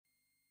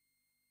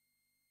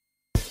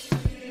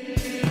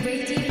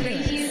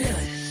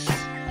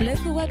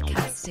for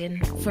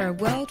webcasting for a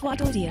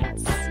worldwide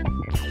audience.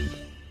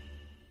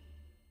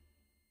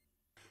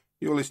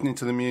 You're listening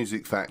to The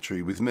Music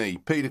Factory with me,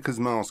 Peter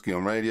Kazmarski,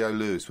 on Radio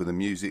Lewes, where the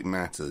music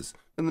matters.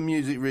 And the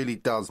music really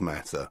does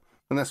matter.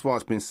 And that's why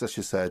it's been such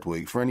a sad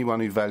week for anyone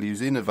who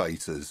values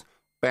innovators,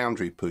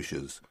 boundary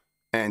pushers,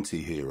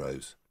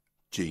 anti-heroes,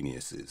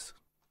 geniuses.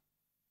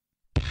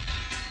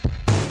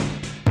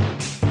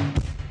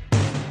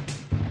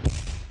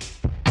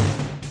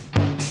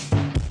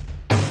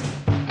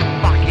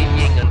 Fucking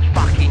yin and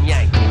fucking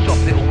yang,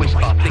 soft little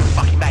whisper, big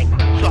fucking bang,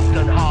 soft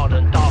and hard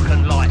and dark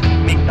and light,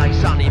 midday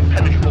sun,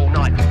 impenetrable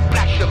night,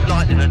 flash of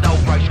lightning and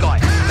old grey sky,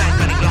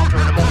 man-manic laughter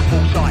and a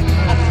mournful sight,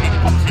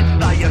 opposites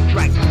they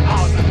attract,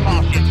 hard and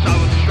fast yet so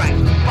abstract,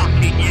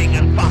 fucking yin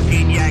and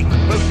fucking yang,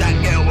 who's that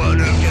girl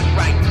and who just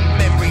rang,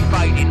 memory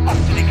fading, off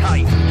to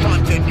decay,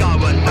 time to go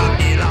and no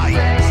delay.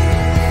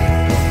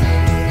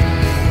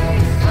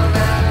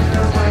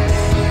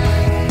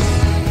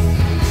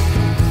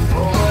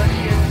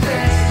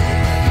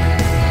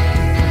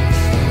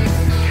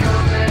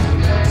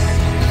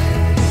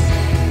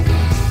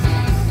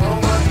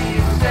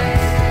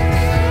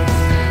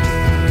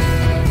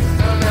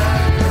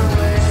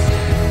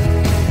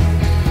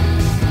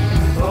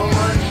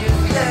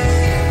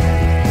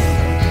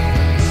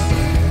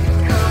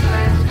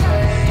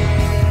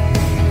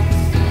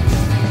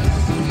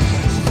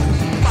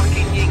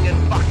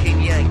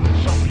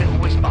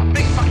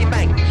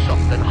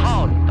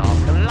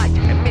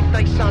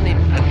 Sun in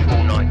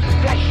petrol night,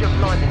 flash of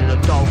lightning in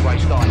a dull grey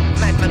sky,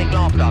 mad-manic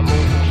laughter,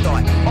 mournful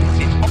sight,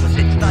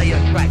 opposites they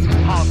attract,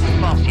 hard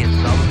and fast yet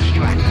so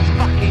abstract,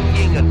 fucking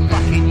yin and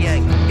fucking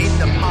yang, in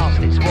the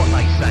past it's what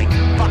they sang,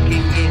 fucking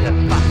yin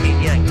and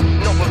fucking yang,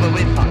 not with a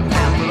whimper,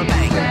 out with a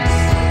bang.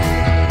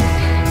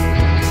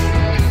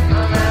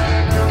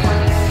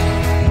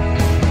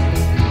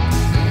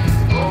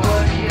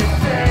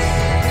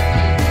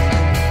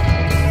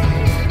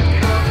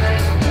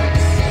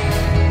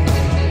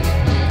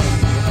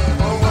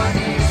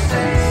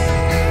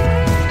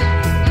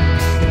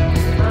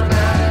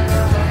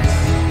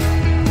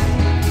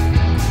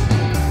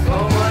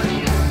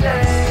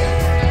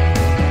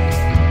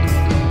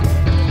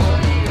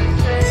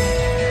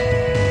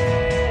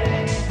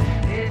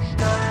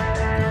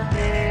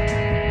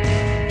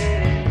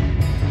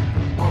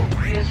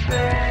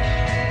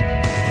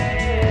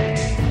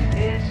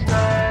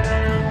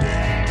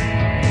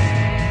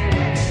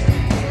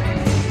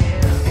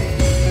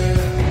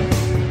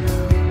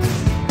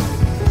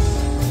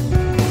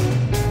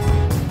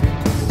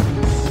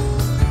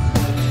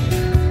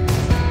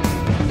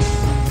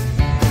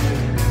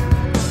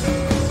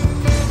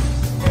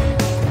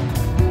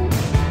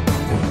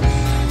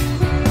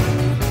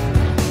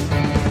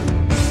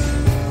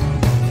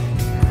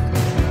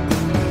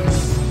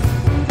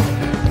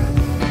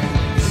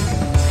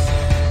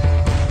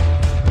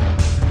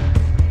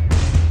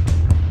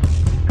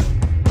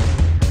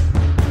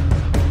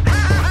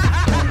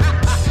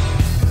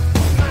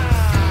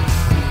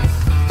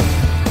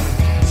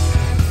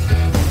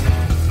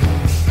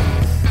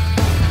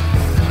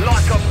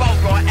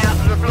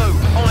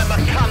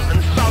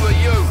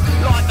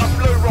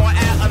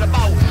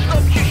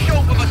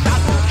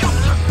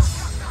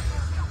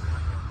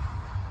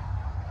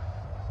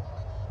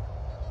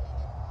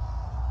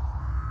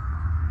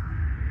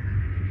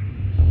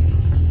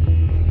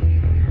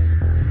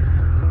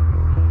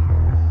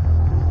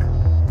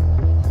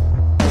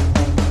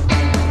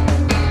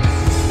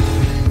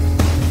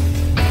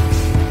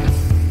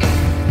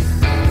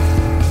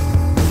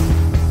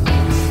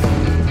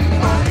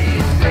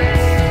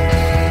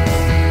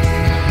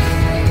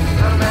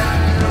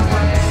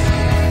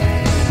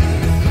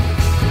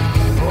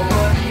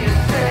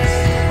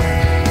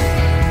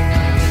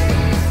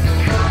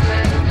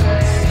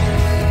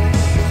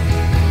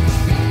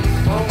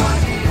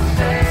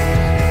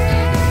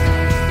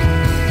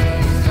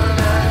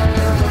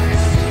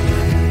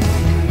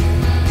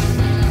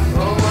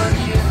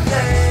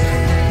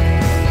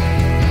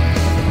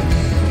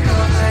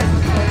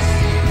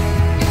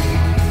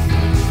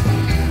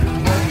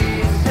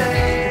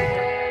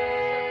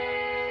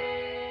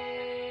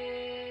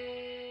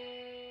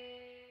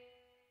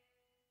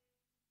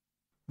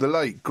 The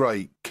late,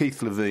 great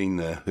Keith Levine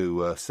there,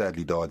 who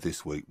sadly died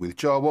this week, with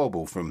Jar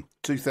Wobble from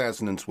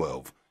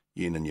 2012,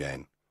 Yin and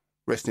Yang.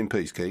 Rest in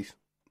peace, Keith.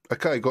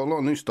 OK, got a lot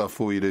of new stuff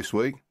for you this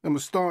week, and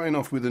we're starting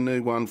off with a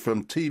new one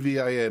from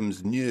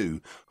TVAM's new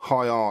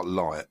High Art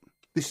Light.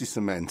 This is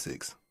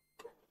Semantics.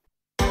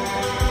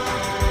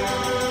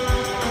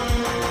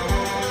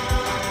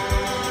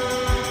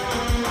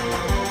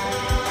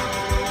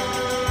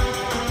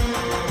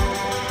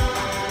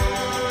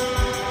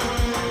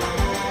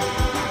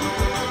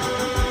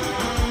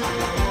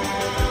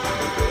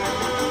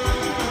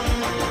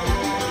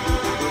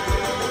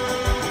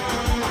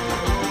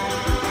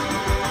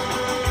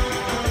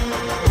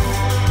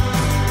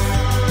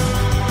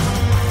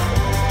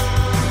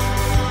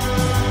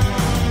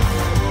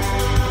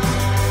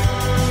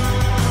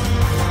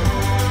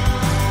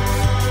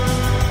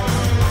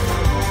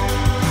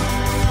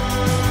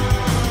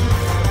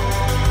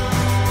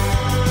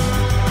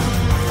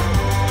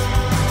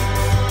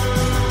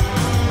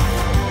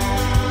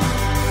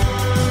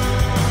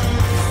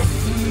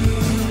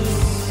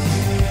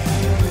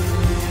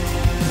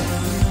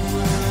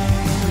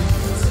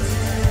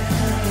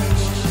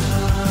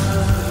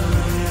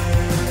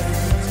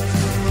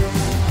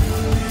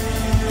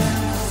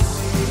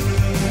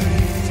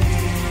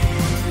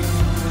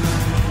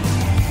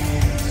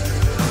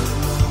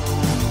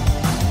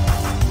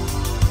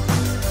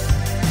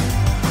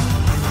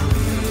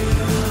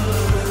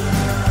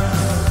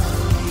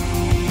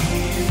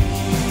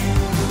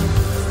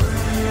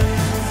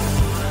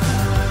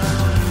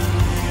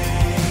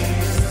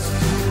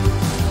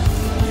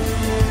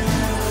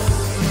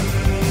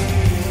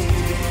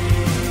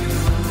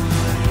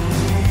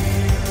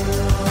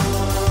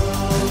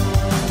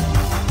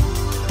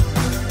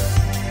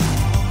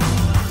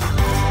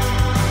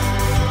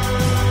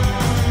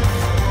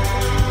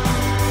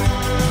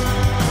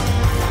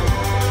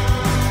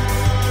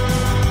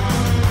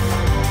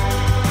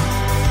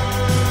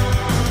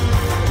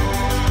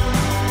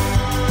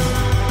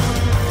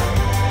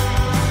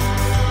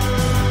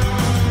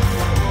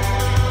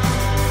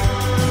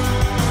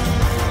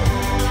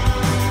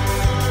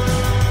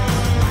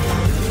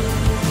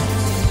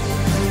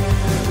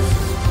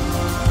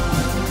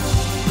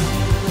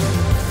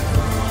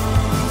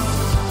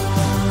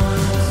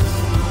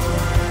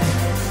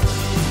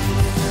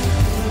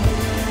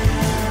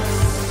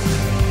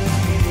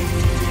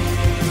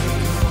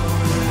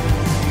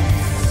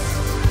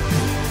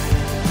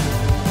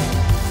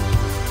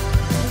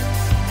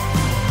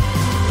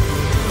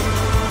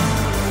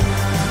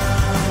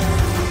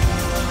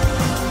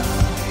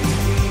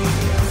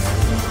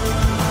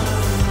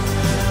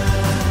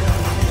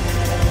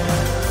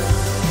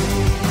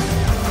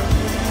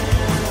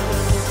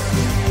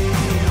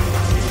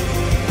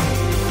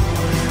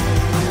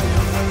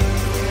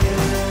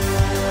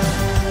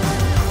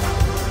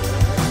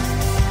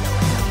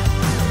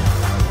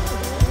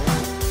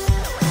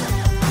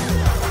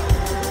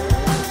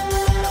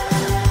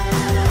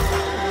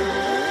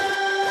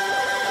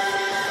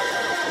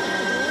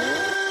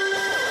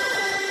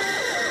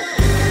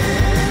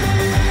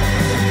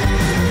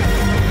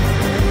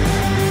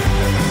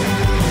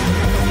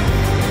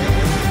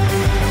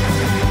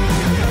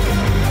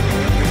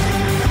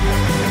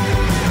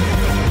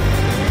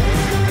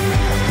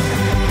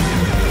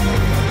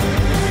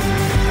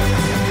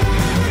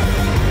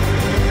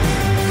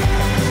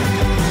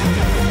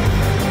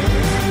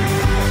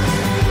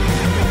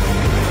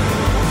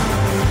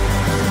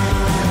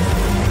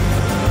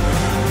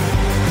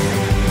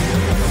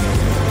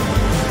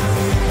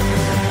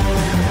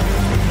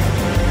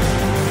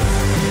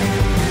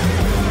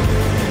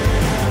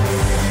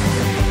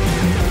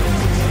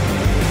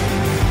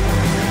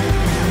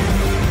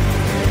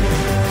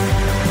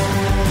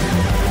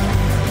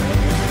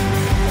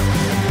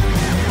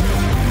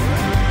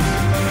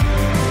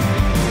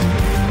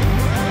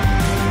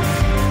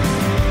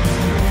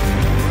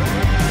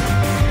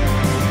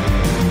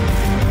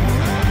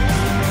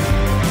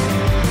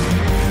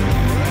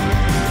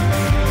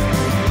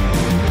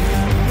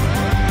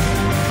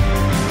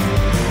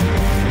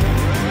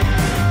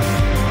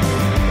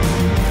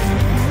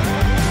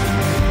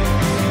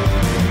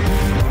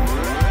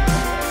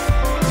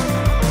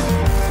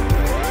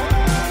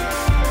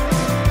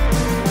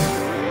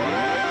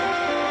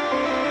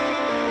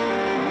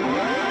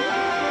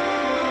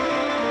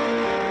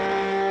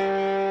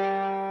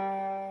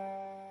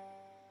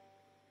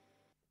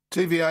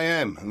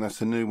 TVAM, and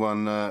that's a new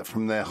one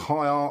from their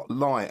High Art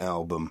Light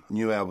album.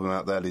 New album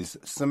out there is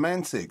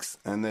Semantics,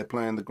 and they're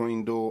playing the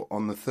Green Door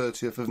on the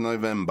 30th of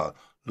November.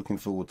 Looking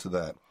forward to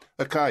that.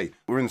 Okay,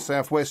 we're in the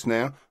southwest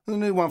now. The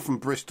new one from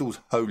Bristol's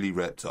Holy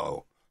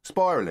Reptile,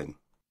 Spiralling.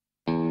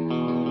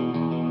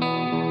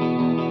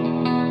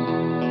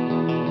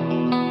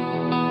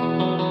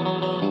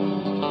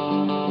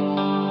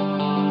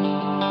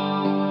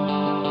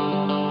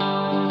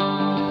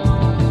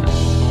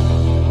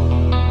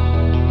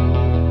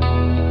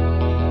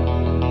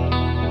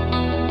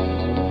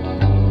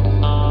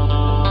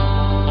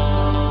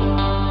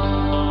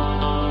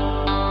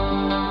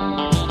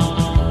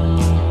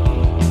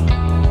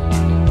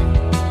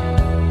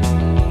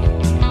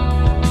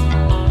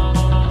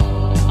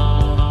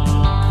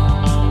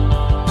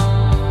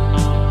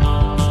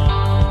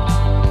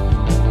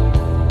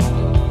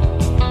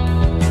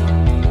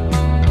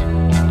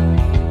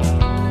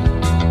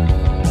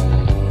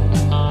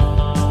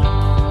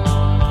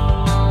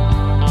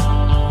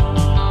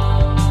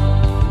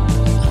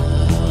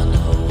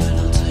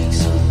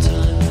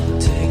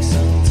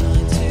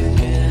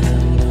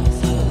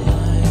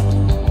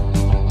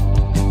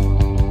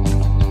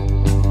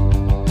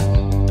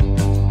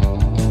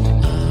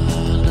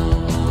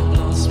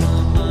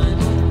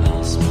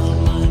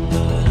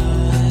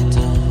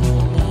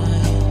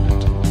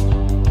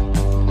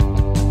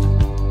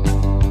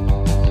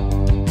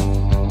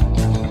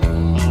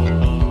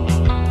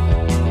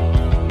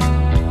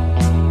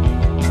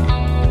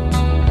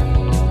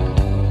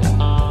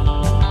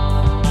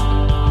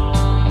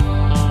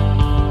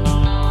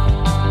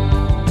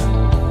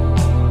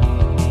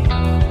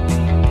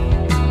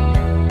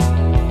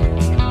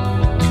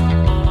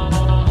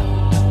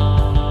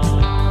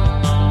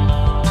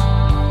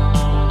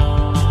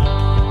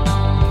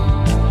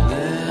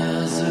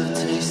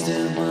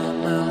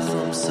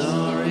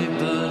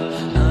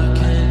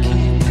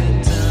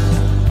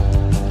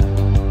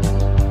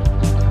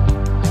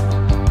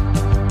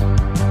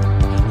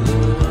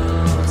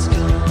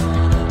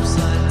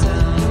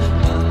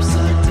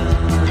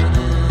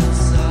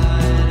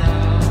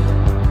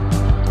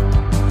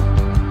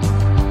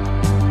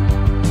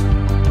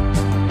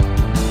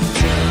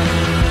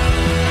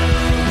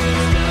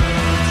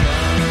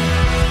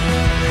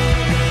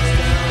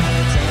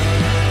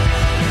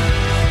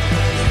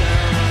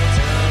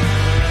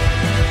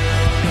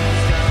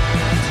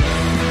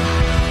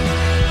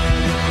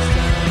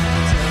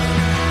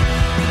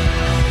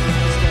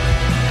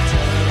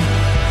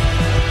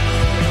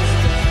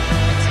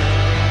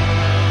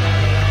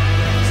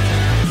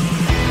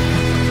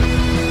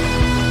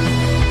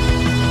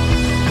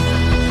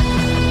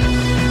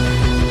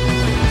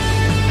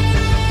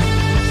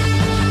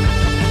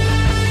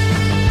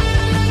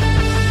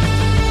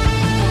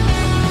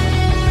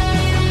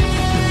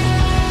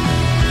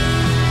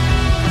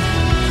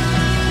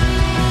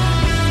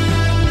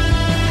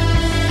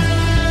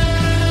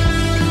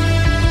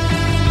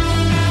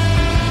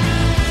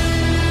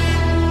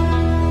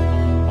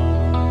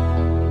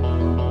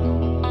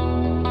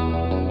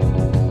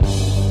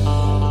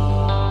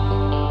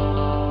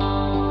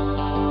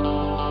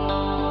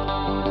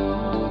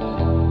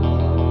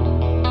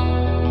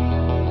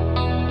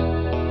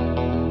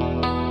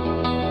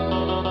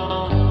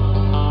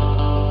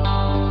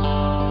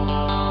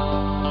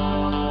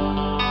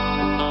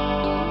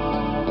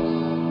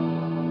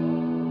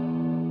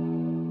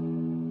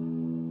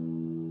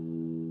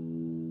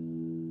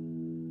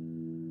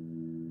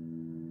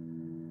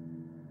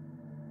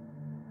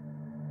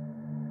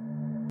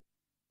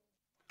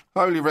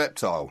 Holy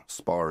Reptile,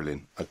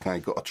 Spiralling. Okay,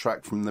 got a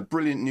track from the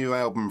brilliant new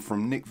album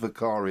from Nick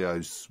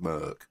Vicario's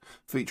Smirk,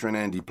 featuring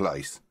Andy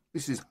Place.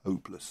 This is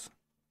Hopeless.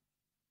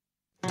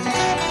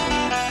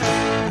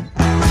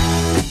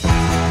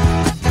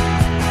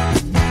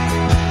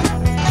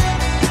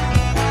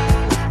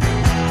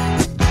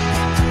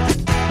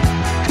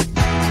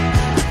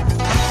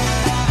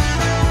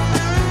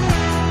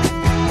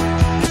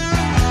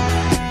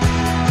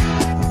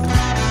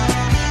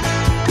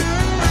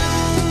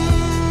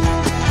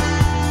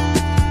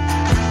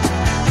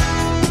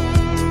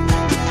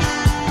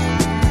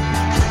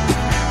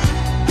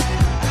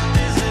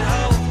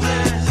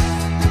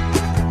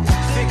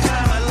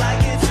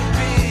 Like it to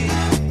be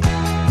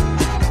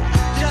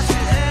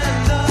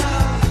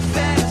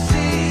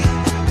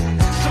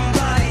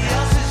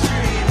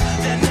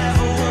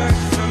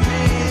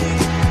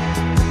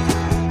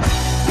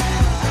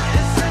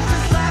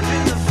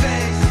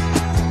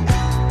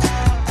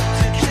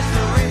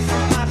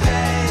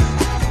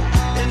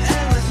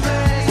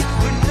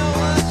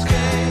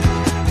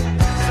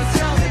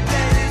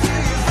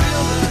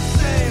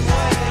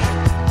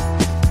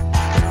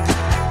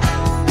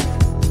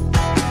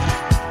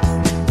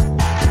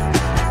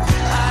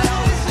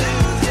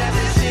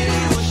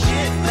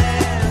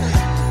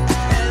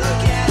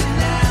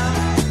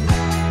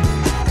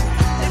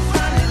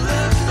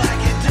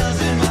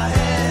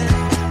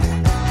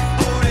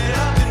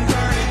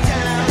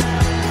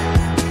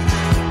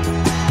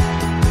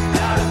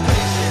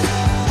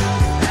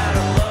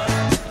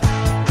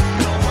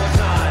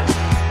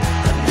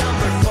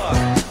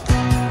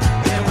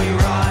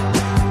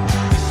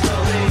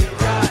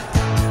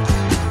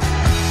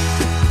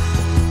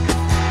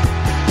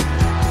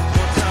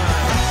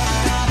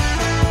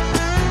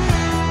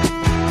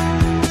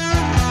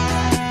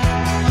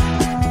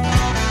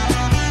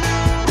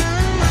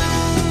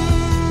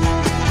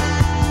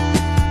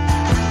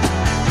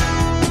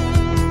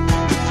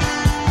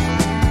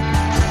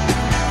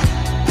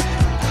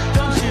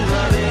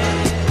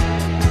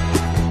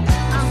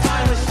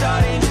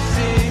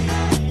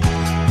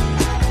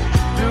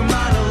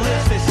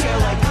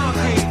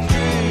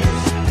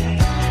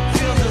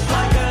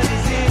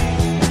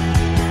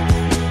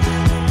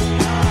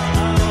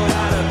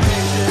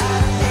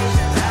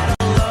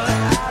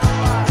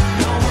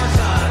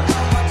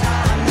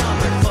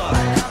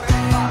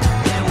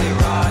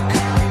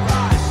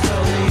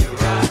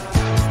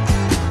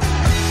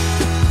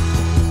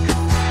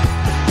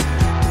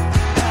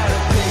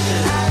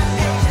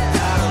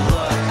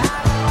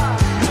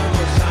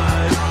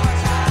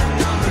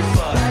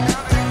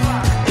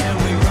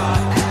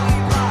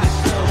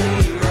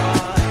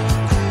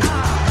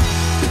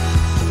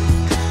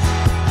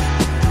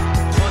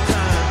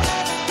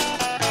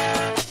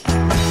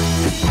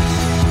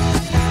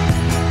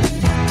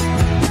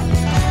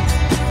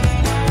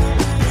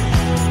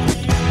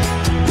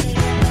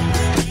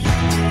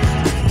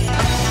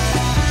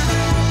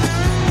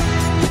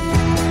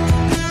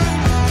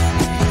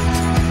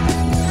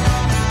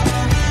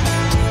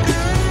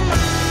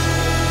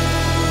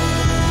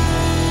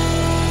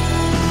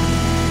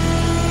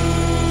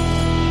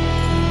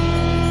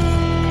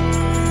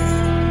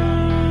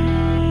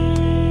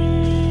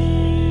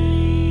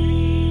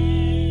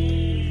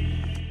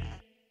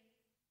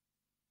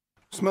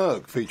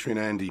Smirk featuring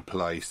Andy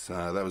Place.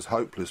 That was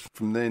Hopeless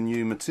from their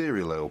new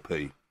Material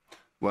LP.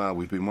 Well,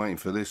 we've been waiting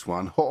for this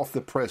one. Hot off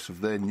the press of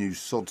their new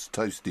Sod's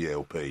Toasty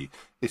LP.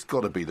 It's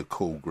got to be the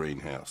Cool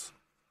Greenhouse.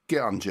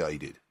 Get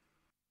Unjaded.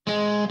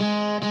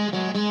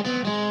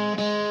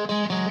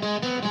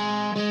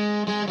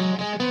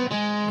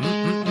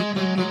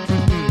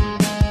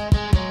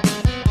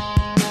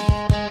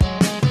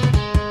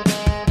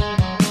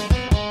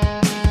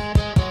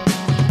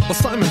 Well,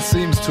 Simon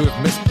seems to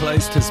have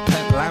misplaced his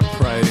pet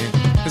lamprey,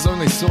 his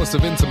only source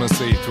of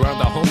intimacy throughout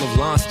the whole of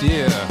last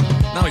year.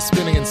 Now he's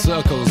spinning in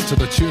circles to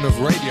the tune of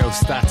Radio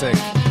Static,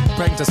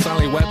 praying to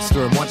Sally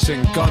Webster and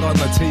watching God on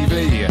the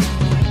TV.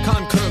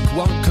 Can't cook,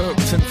 won't cook,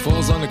 tin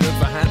foil's only good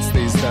for hats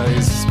these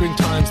days.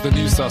 Springtime's the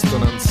new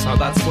sustenance, oh,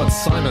 that's what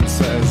Simon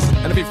says.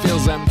 And if he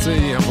feels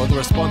empty, well, the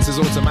response is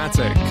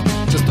automatic.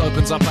 Just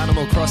opens up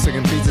Animal Crossing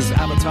and feeds his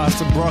avatar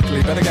some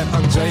broccoli. Better get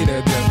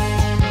unjaded.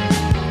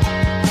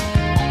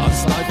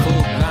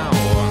 Unstifled now.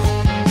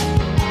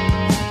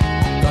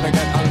 Gotta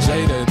get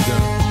unjaded.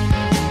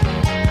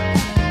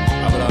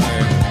 But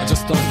I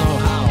just don't know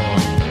how.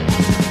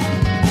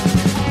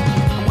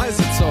 Why is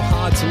it so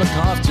hard to look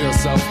after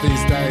yourself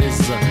these days?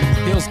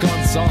 Heels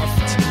gone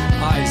soft,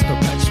 eyes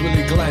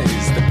perpetually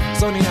glazed.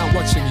 Zoning out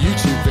watching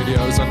YouTube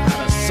videos on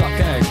how to suck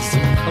eggs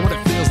and what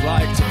it feels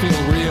like to feel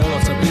real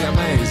or to be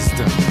amazed.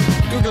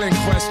 Googling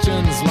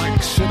questions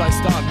like, should I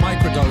start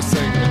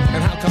microdosing?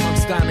 And how come I'm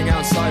standing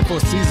outside Four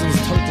Seasons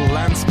Total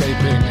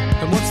Landscaping?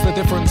 And what's the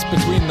difference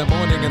between the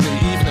morning and the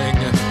evening?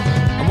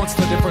 And what's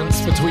the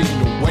difference between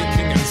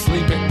waking and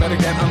sleeping? Better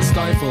get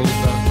unstifled.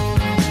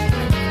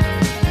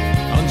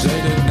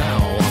 Unjaded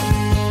now.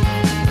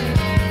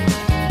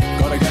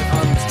 Gotta get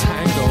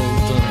untangled.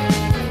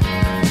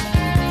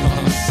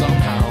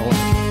 Somehow.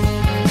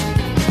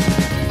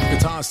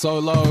 Guitar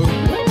solo.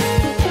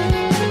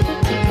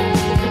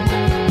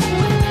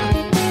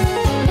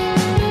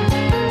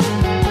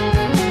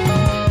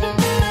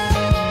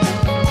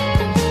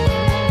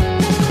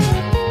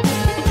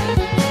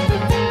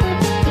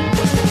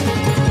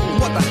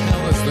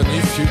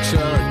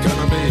 Future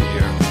gonna be,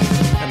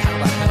 and how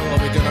the hell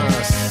are we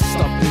gonna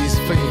stop these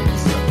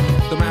fiends?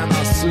 The man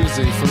asked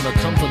Susie from the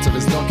comfort of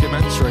his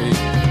documentary.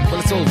 Well,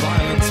 it's all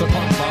violence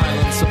upon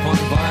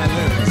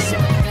violence.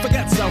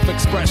 Forget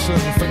self-expression,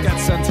 forget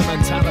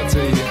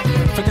sentimentality,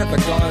 forget the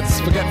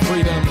gods, forget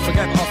freedom,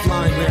 forget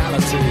offline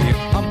reality.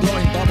 I'm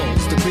blowing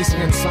bubbles,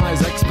 decreasing in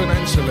size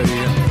exponentially.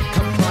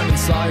 Come climb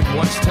inside,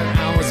 watch 10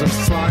 hours of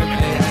slime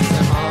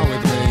ASMR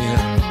with me.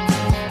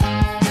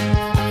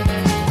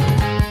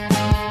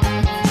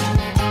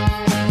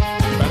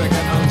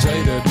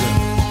 Unjaded,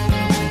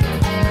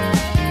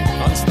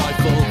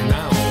 unstifled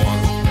now.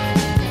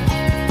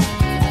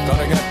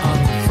 Gotta get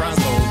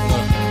unfrazzled.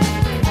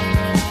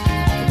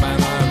 Man,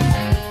 I've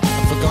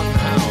forgotten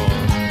how.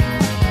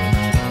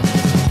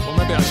 Well,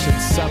 maybe I should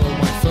settle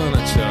my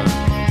furniture,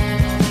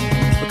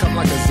 become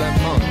like a Zen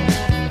monk,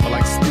 or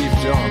like Steve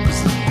Jobs,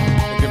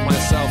 and give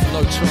myself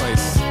no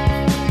choice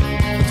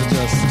but to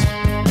just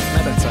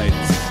meditate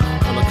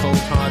on the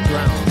cold hard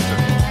ground.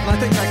 And I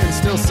think I can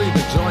still see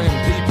the joy in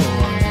people.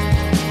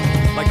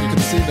 Like you can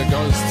see the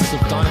ghosts of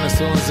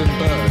dinosaurs and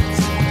birds.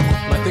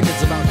 And I think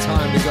it's about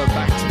time we go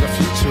back to the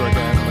future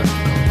again.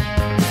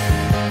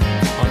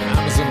 On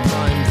Amazon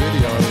Prime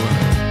Video.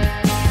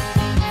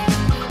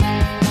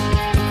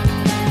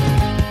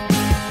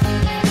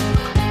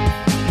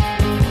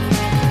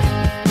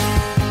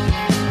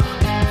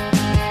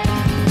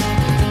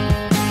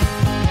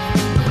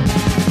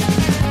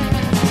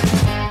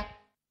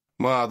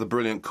 Wow, the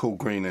brilliant Cool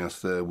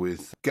Greenhouse there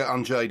with Get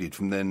Unjaded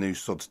from their new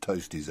Sod's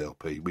Toasties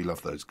LP. We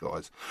love those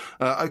guys.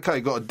 OK,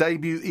 got a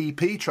debut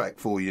EP track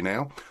for you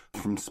now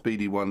from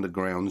Speedy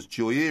Wonderground's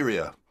Joy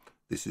Area.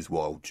 This is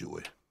Wild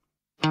Joy.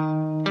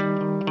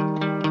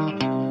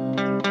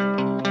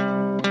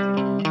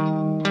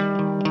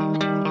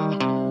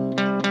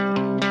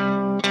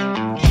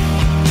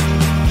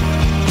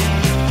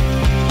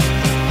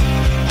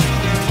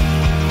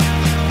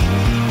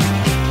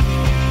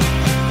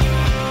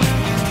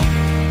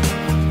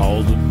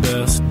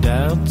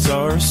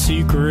 Are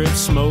secret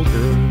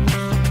smokers,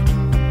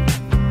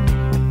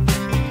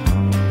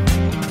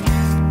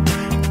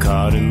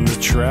 caught in the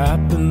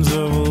trappings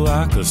of a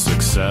lack of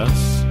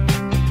success.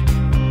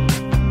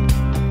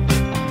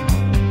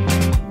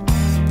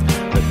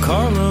 The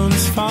car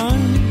runs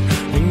fine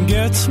and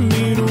gets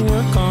me to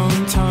work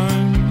on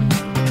time.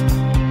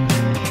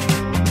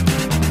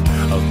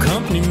 A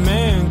company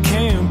man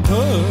can't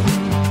put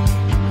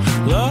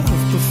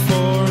love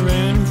before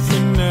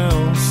anything else.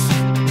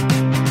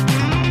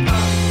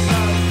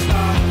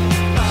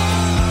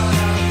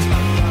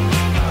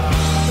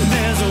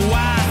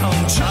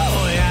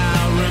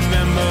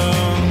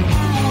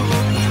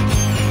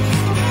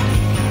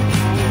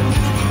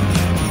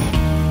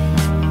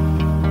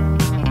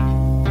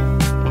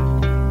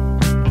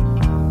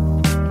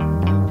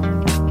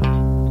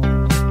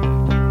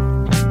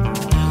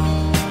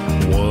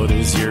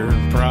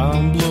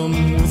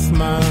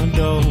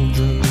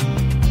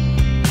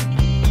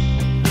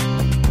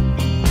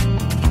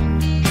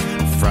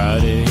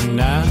 Friday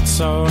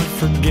are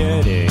for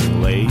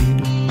getting laid.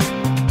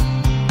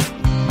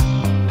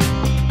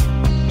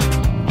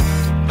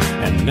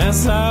 And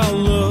as I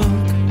look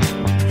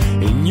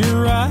in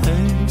your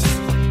eyes,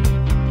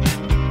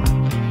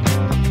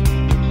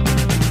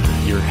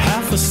 you're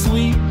half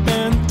asleep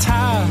and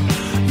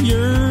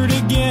tired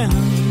again.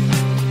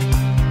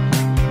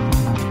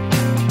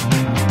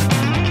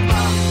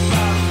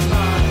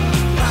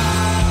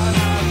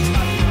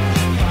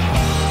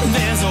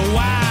 There's a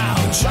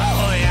wild joy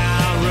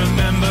I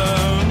remember.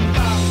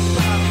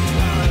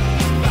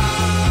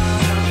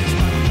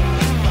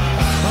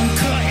 I'm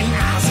cutting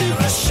eyes in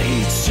the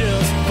sheets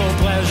just for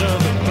pleasure.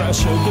 The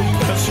pressure, the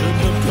pressure,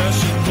 the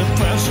pressure, the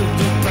pressure,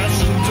 the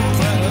pressure, the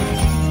pressure.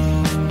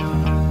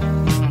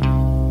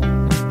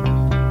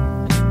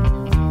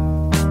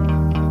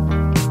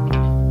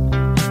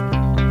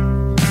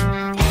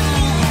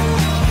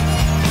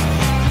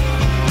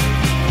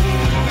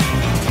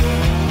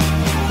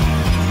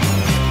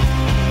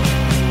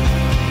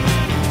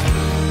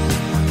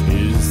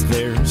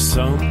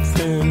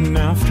 Something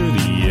after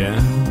the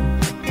end,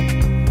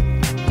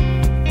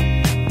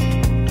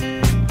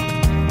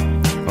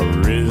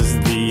 or is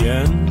the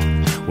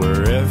end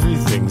where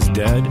everything's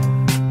dead?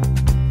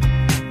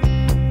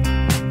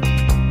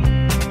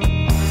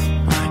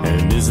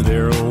 And is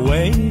there a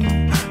way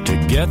to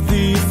get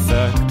the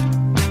effect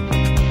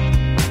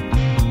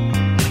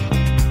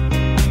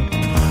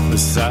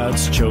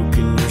besides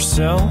choking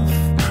yourself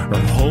or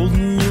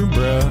holding your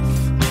breath?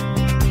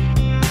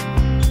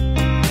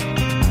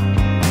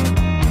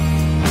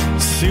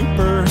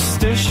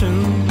 Superstition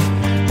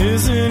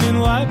isn't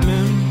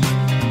enlightenment.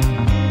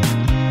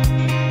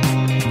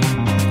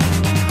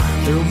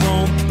 There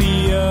won't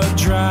be a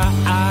dry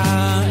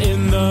eye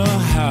in the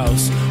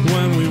house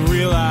when we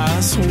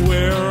realize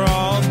we're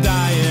all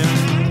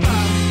dying.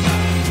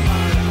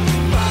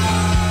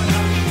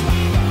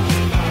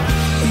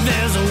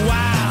 There's a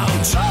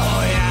wild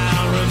joy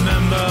I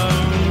remember.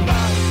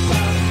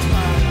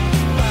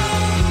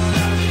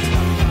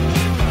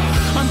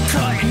 I'm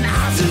cutting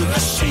eyes in the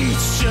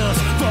sheets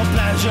just for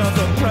pleasure.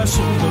 The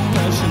pressure,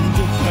 depression,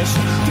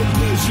 depression,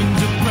 depression,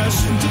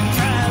 depression,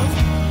 depression.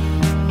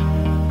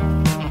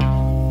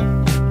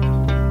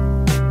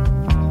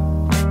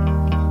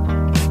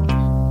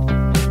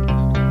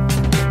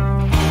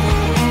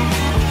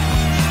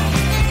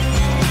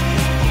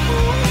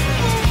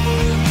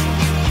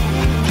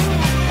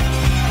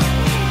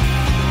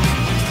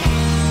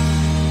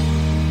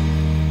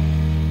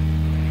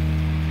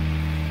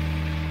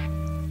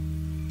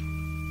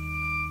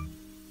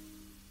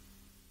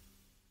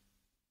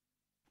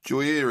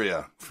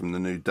 Joyeria from the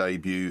new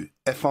debut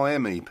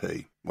FIM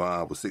EP.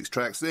 Wow, we're 6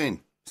 tracks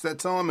in. It's that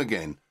time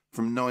again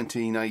from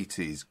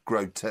 1980's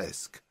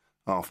Grotesque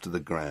After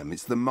the Gram.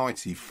 It's the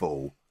mighty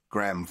fall,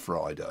 Gram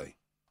Friday.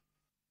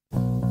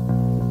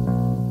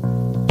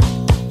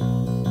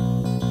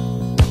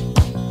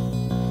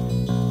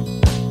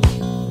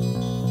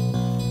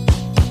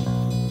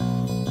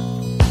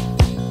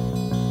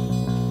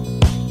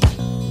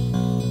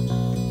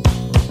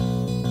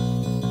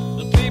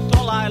 The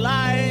people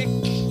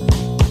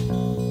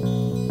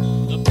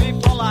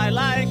I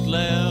like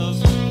live.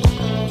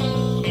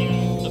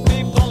 The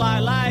people I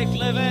like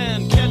live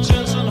in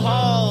kitchens and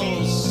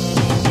halls.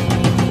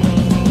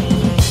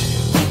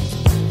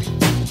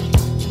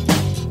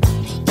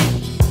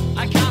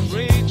 I can't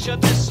reach a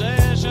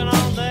decision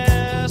on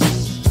this.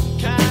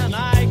 Can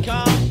I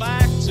come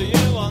back to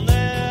you on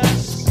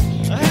this?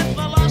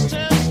 Hitler lost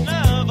his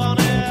nerve on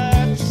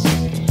it.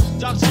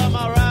 Dr.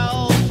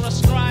 Morell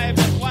prescribed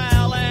it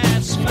well.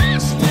 It's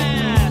fastnet.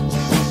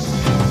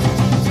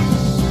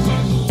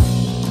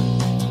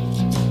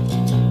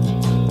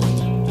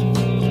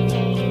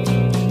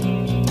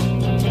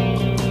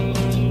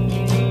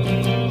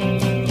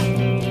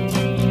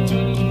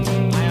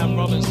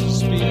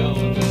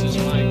 Speedo, this is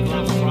my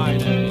Gram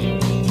Friday.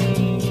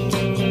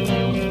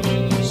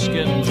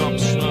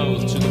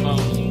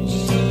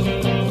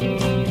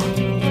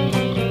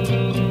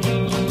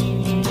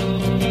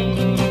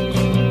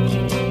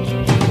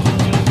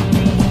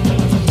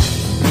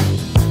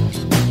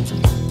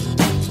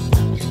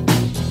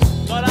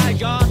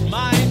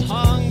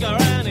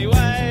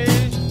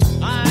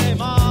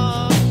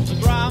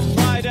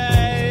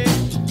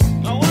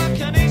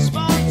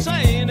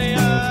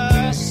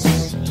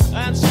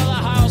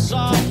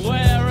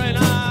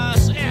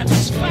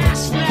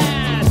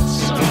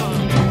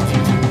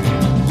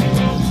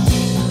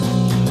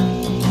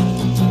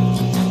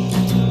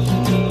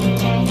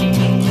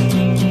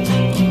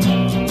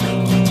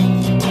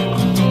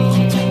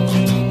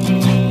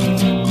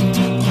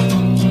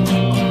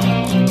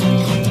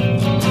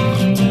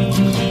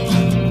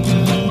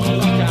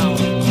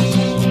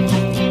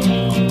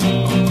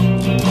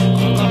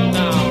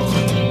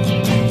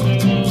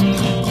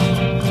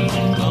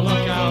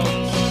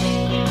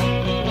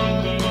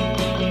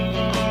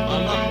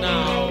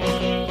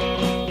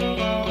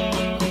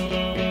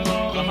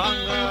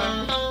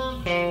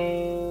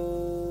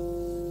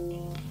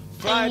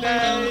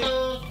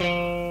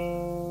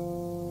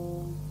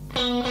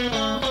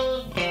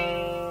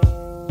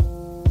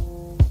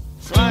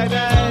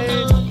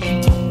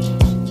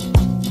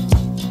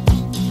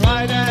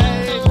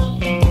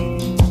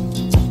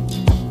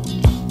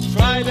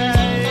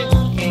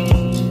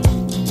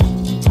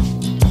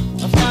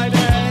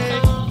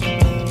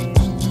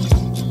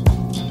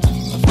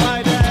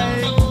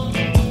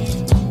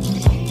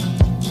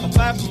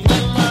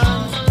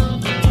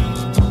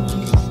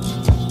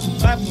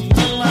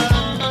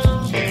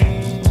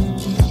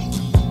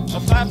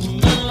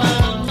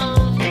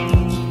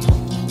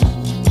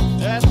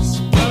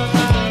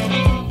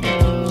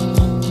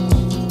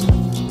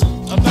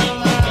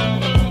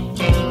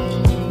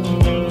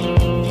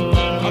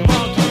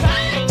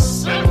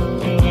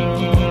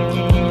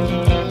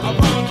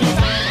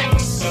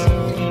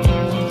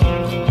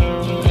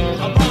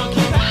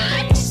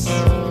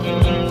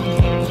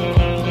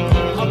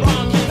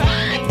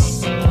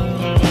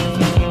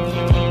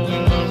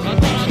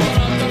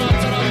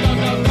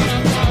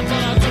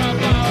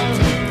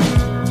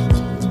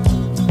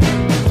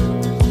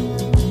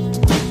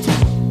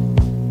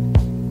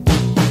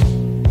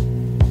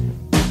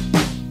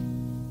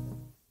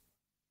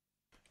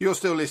 You're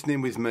still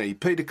listening with me,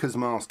 Peter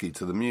Kazmarski,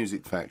 to the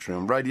Music Factory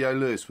on Radio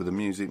Lewes, where the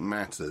music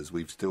matters.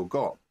 We've still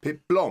got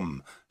Pip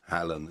Blom,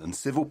 Hallen and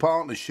Civil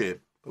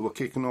Partnership, but we're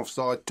kicking off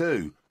side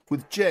 2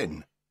 with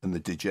Jen and the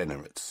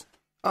Degenerates.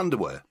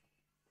 Underwear.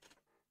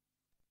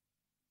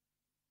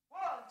 1,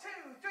 2,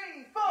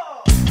 3, 4.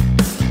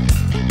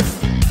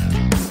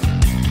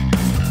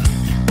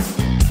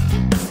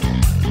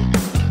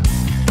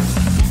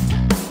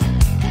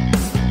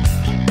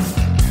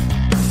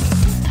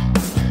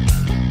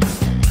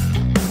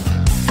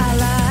 I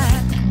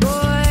like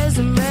boys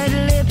and red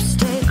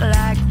lipstick,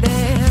 like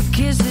their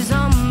kisses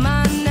on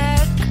my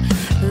neck,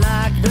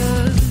 like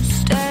the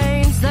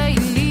stains they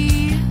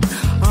leave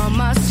on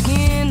my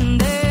skin,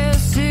 their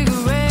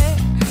cigarette.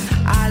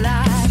 I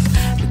like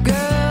the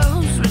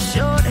girls with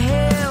short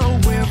hair,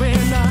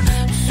 wearing a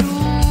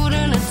suit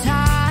and a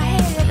tie,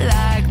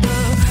 like the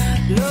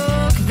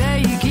look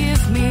they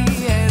give me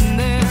and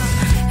their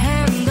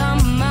hand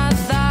on my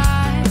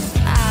thigh.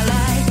 I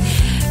like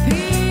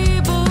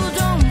people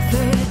don't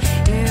fit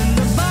in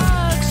the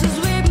boxes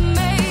we've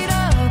made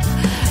up.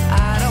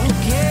 I don't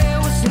care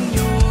what's in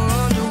your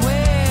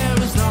underwear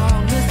as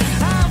long as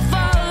I'm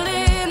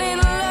falling in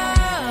love.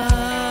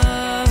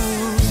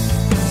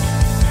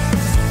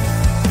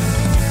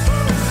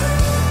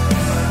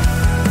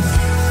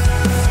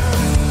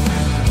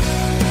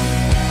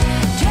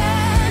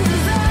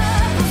 Chances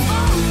of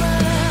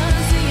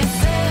performance, you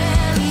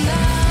said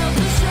now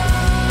the show.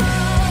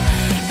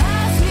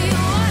 Ask me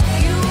what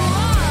you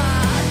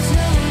are,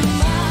 tell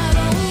them I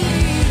don't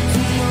need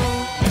to know.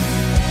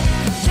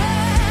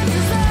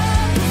 Chances of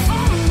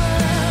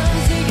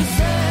performance, you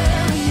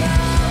said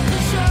now the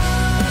show.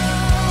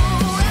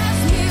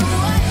 Ask me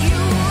what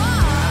you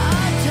are,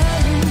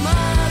 tell them I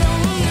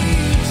don't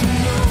need to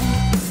know.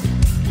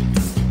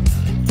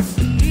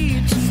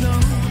 Need to know.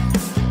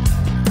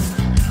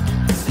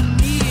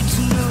 Need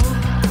to know.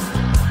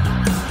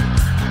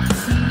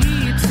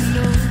 Need to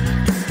know.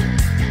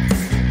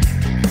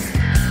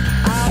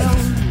 I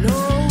don't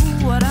know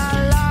what I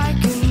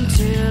like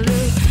until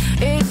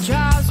it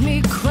drives me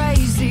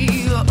crazy.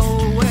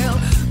 Oh well,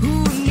 who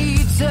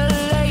needs a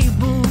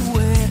label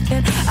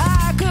when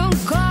I can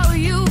call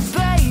you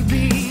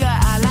baby?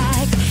 I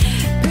like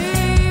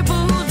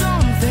people who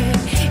don't fit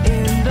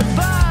in the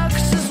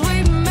boxes we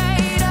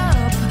made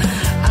up.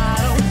 I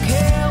don't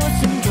care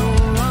what's in your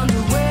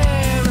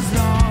underwear as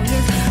long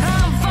as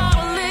I'm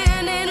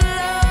falling in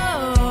love.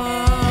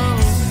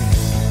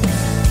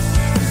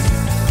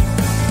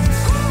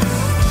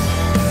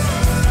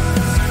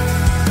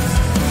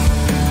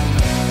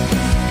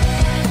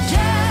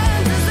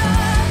 Chances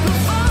of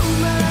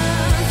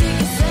performance, you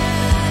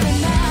said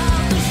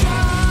enough to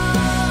show.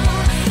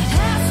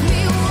 Ask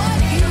me what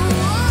you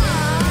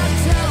are,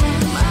 tell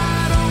them I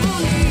don't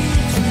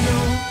need to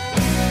know.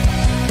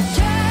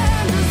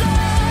 Chances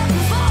of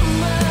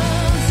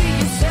performance, you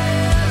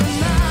said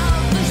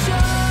enough to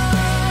show.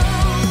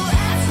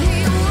 Ask me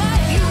what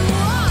you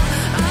are,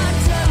 I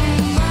tell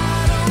them I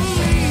don't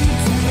need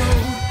to know.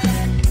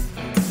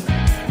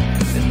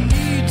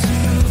 Need to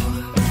know.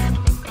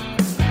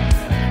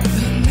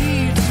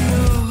 Need to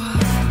know.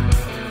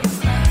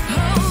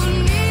 Oh,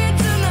 need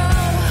to know.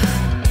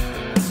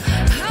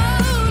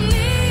 Oh,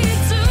 need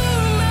to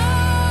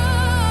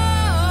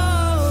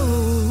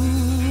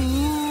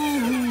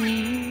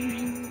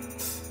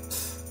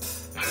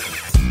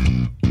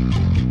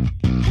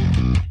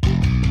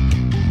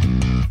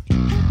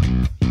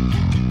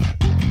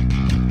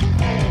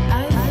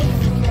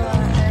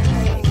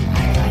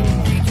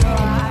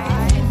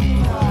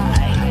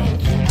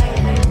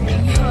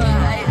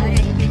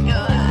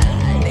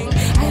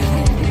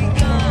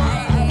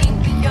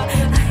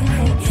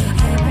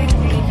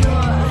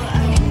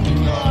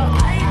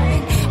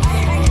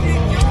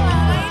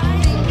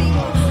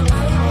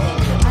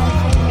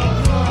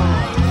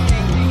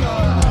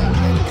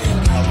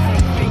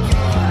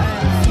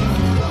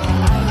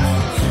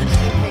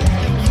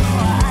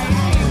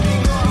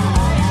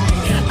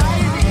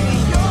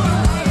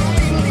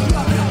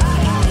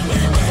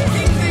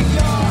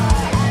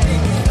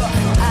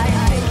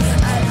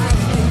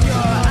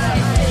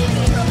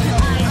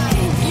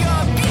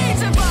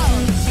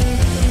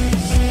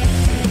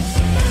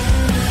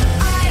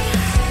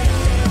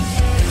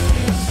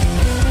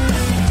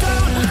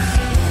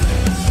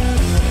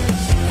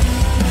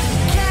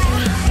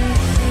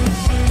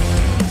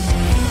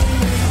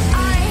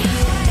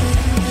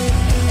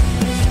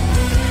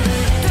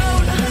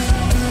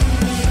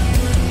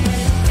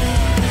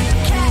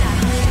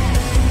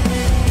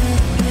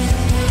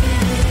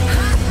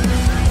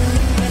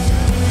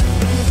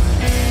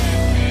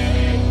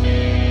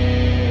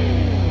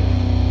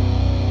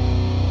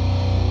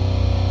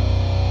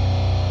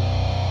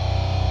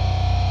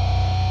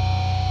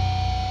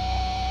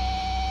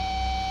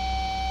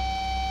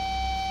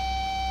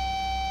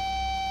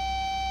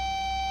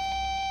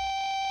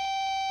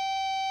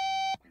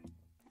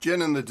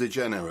Jen and the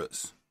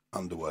Degenerates,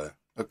 Underwear.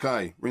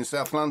 Okay, we're in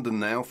South London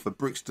now for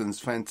Brixton's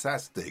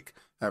fantastic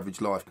Average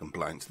Life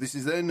Complaints. This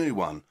is their new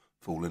one,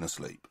 Falling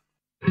Asleep.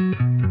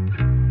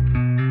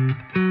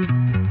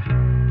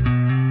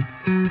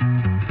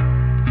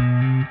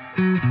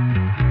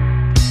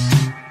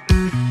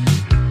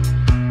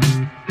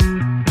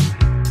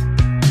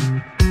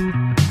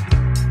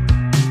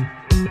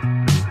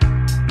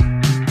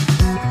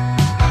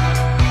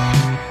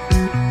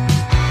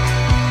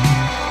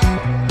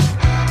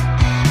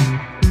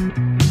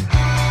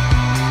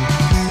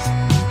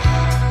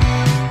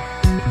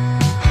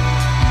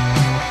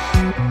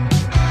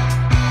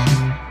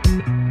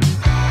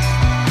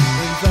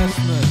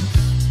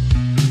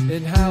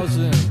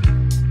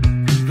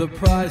 The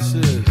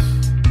prices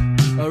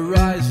are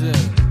rising.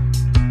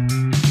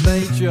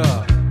 Major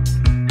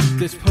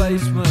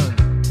displacement.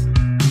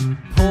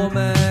 Poor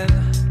men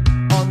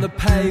on the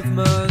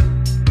pavement.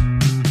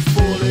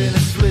 Falling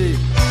asleep.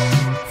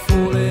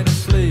 Falling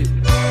asleep.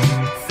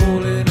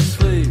 Falling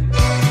asleep.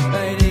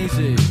 Ain't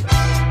easy.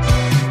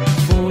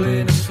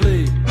 Falling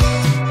asleep.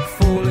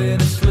 Falling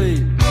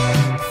asleep.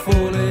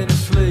 Falling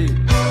asleep.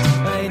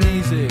 Ain't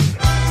easy.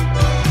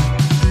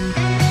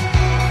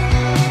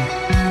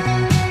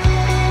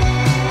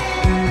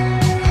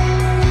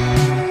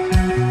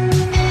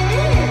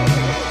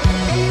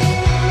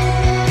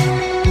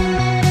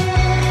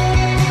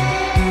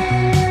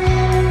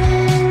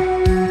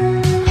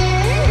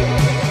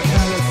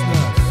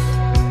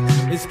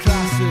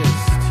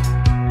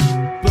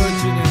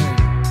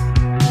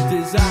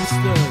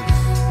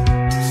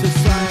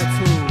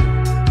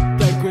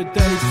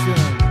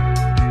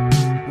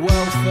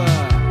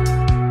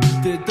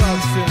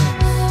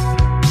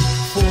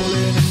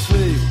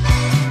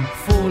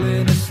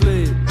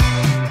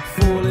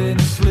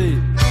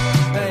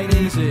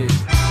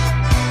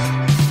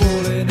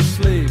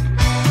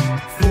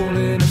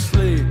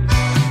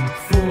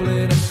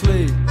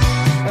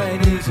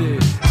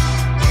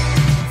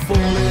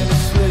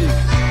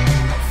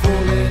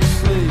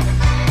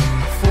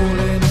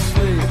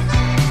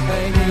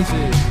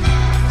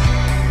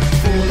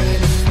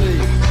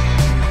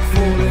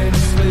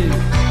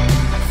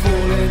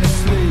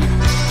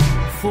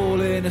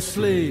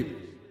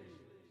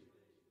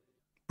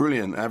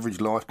 Brilliant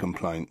average life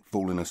complaint,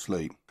 falling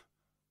asleep.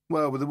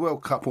 Well, with the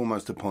World Cup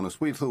almost upon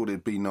us, we thought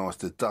it'd be nice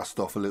to dust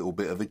off a little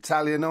bit of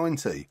Italia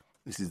 90.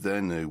 This is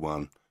their new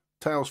one,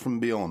 Tales from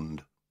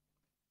Beyond.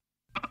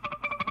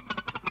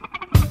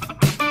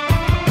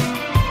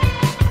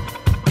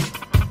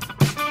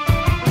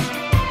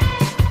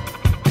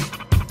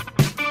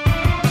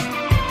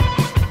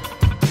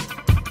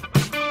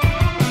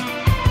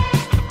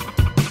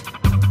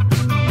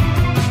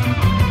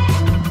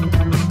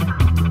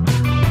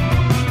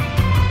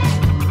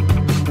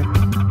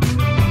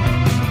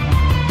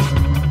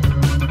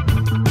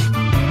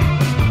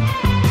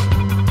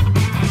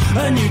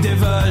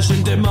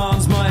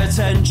 Demands my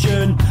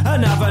attention.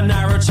 Another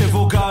narrative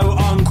will go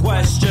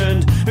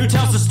unquestioned. Who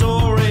tells the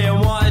story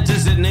and why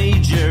does it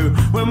need you?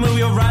 When will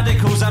your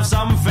radicals have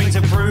something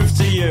to prove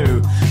to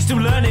you? Still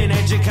learning,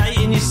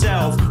 educating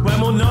yourself. When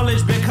will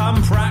knowledge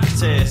become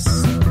practice?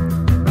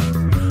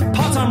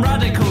 Part-time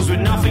radicals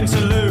with nothing to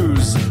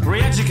lose.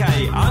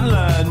 Re-educate,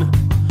 unlearn,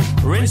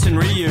 rinse and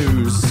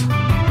reuse.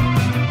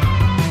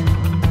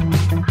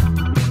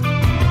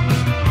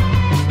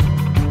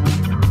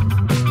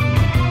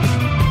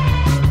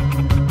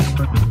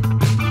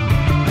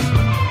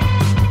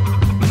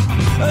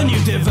 A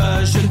new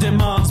diversion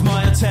demands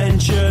my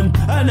attention.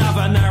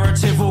 Another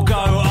narrative will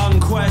go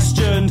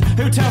unquestioned.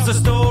 Who tells the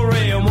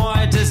story and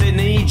why does it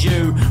need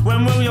you?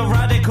 When will your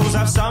radicals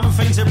have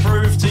something to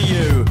prove to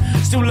you?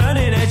 Still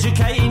learning,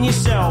 educating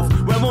yourself.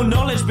 When will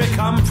knowledge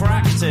become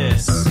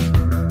practice?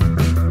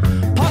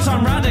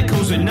 Part-time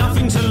radicals with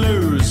nothing to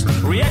lose.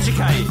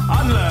 Re-educate,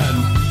 unlearn,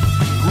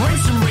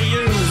 rinse and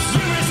reuse.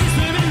 You resist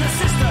within the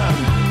system.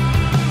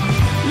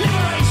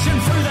 Liberation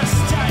through the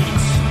state.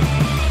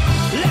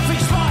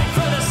 Leverage fight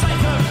for the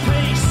sake of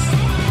peace.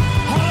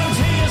 Hollow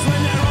tears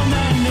when they're on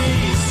their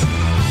knees.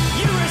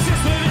 You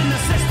resist within the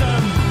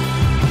system.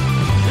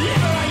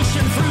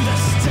 Liberation through the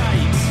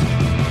state.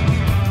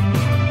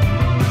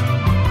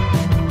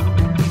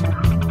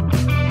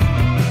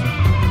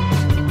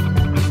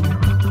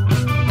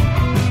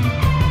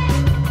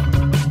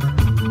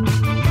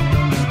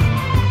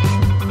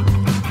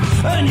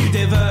 A new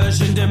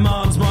diversion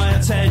demands my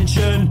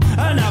attention.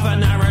 Another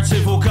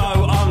narrative will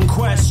go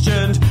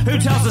unquestioned. Who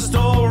tells the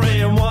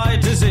story and why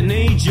does it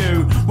need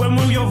you? When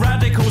will your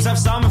radicals have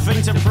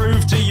something to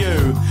prove to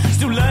you?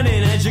 Still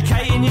learning,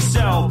 educating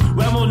yourself.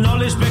 When will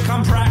knowledge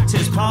become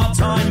practice?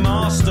 Part-time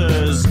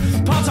masters.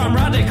 Part-time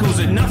radicals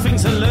with nothing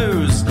to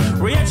lose.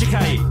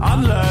 Re-educate,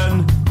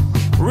 unlearn,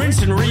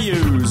 rinse and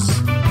reuse.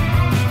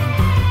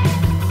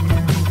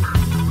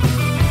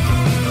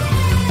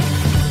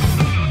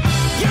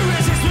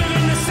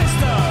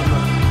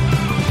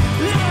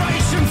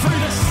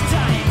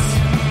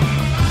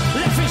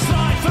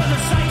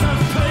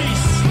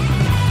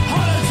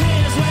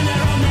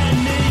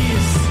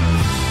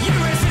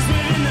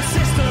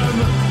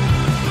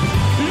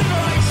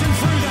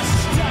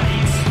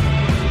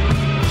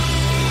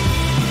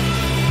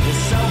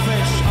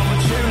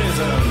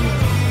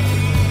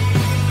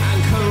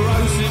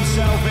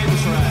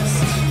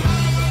 Self-interest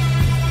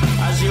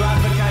as you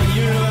advocate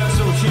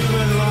universal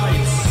human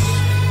rights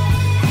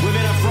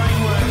within a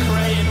framework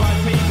created by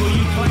people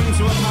you claim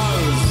to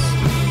oppose.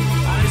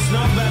 And it's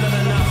not better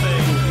than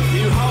nothing.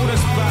 You hold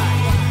us back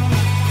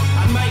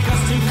and make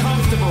us too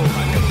comfortable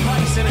and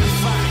complacent. In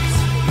fact,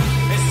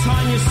 it's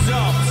time you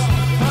stopped.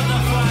 Put the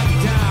flag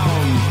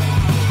down.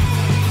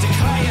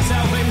 Declare your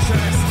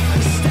self-interest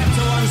and step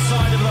to one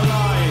side of the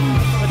line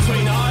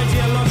between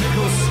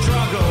ideological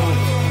struggle,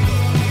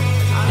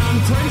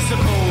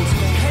 unprincipled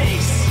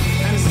peace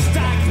and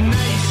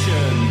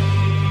stagnation.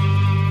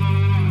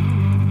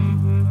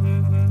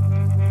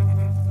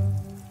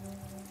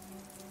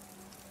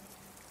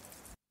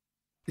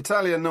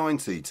 Italia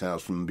 90,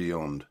 Tales from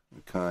Beyond.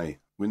 Okay,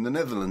 we're in the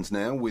Netherlands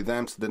now with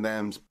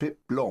Amsterdam's Pip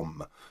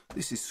Blom.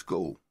 This is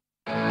School.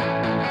 If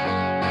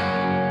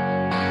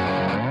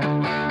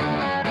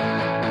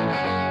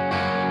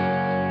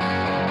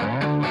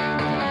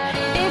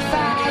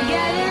I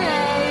get an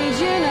age,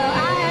 you know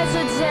I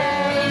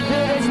hesitate,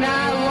 but it's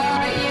not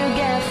what you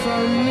get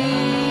from me.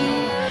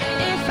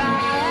 If I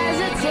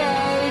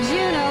hesitate,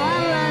 you know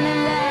I'm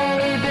running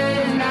late, but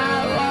it's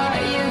not what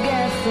you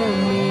get from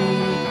me.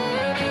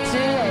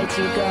 Too late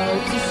to go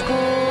to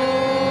school.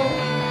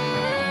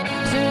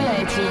 Too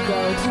late to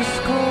go to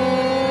school.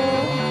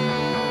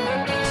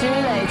 Too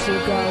late to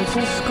go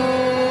to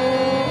school.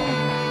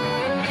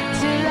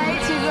 Too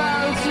late to go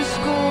to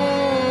school.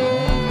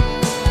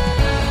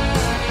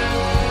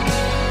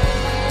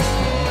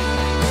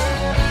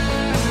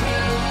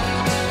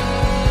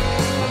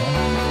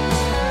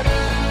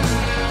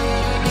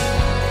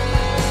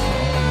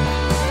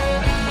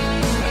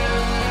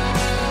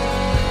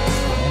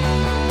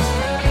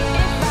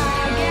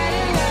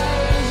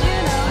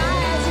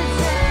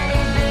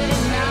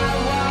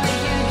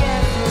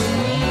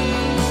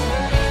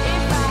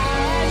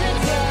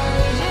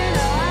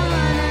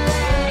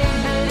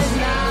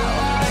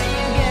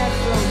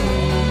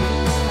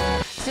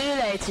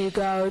 To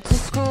go to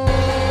school. Too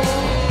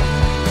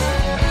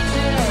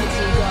late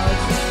to go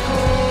to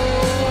school.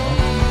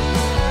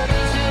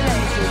 Too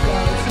late to go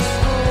to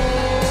school.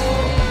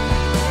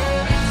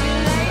 Too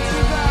late to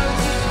go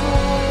to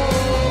school.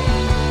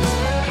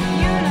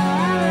 You know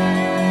I'm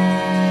running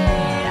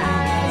late.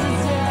 I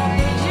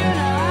hesitate. You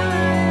know I'm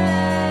running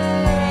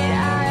late.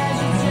 I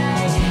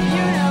hesitate.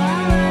 You know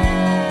I'm running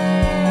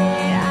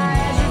late. I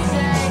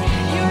hesitate.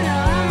 You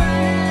know I'm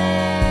running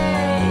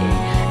late.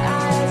 I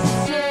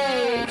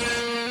hesitate.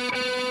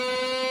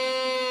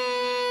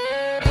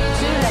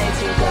 Too late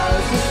to go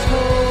to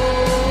school.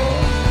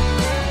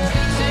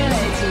 Too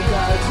late to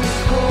go to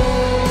school.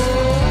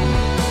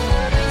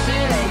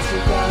 Too late to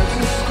go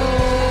to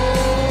school.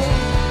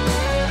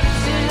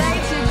 Too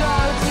late to go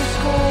to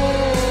school.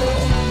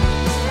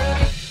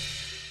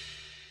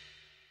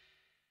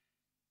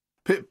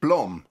 Pip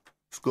Blom,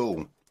 School.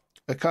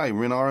 Okay,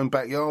 we're in our own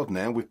backyard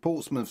now with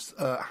Portsmouth's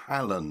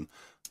Hallen.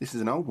 This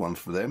is an old one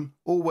for them.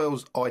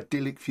 Orwell's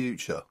Idyllic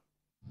Future.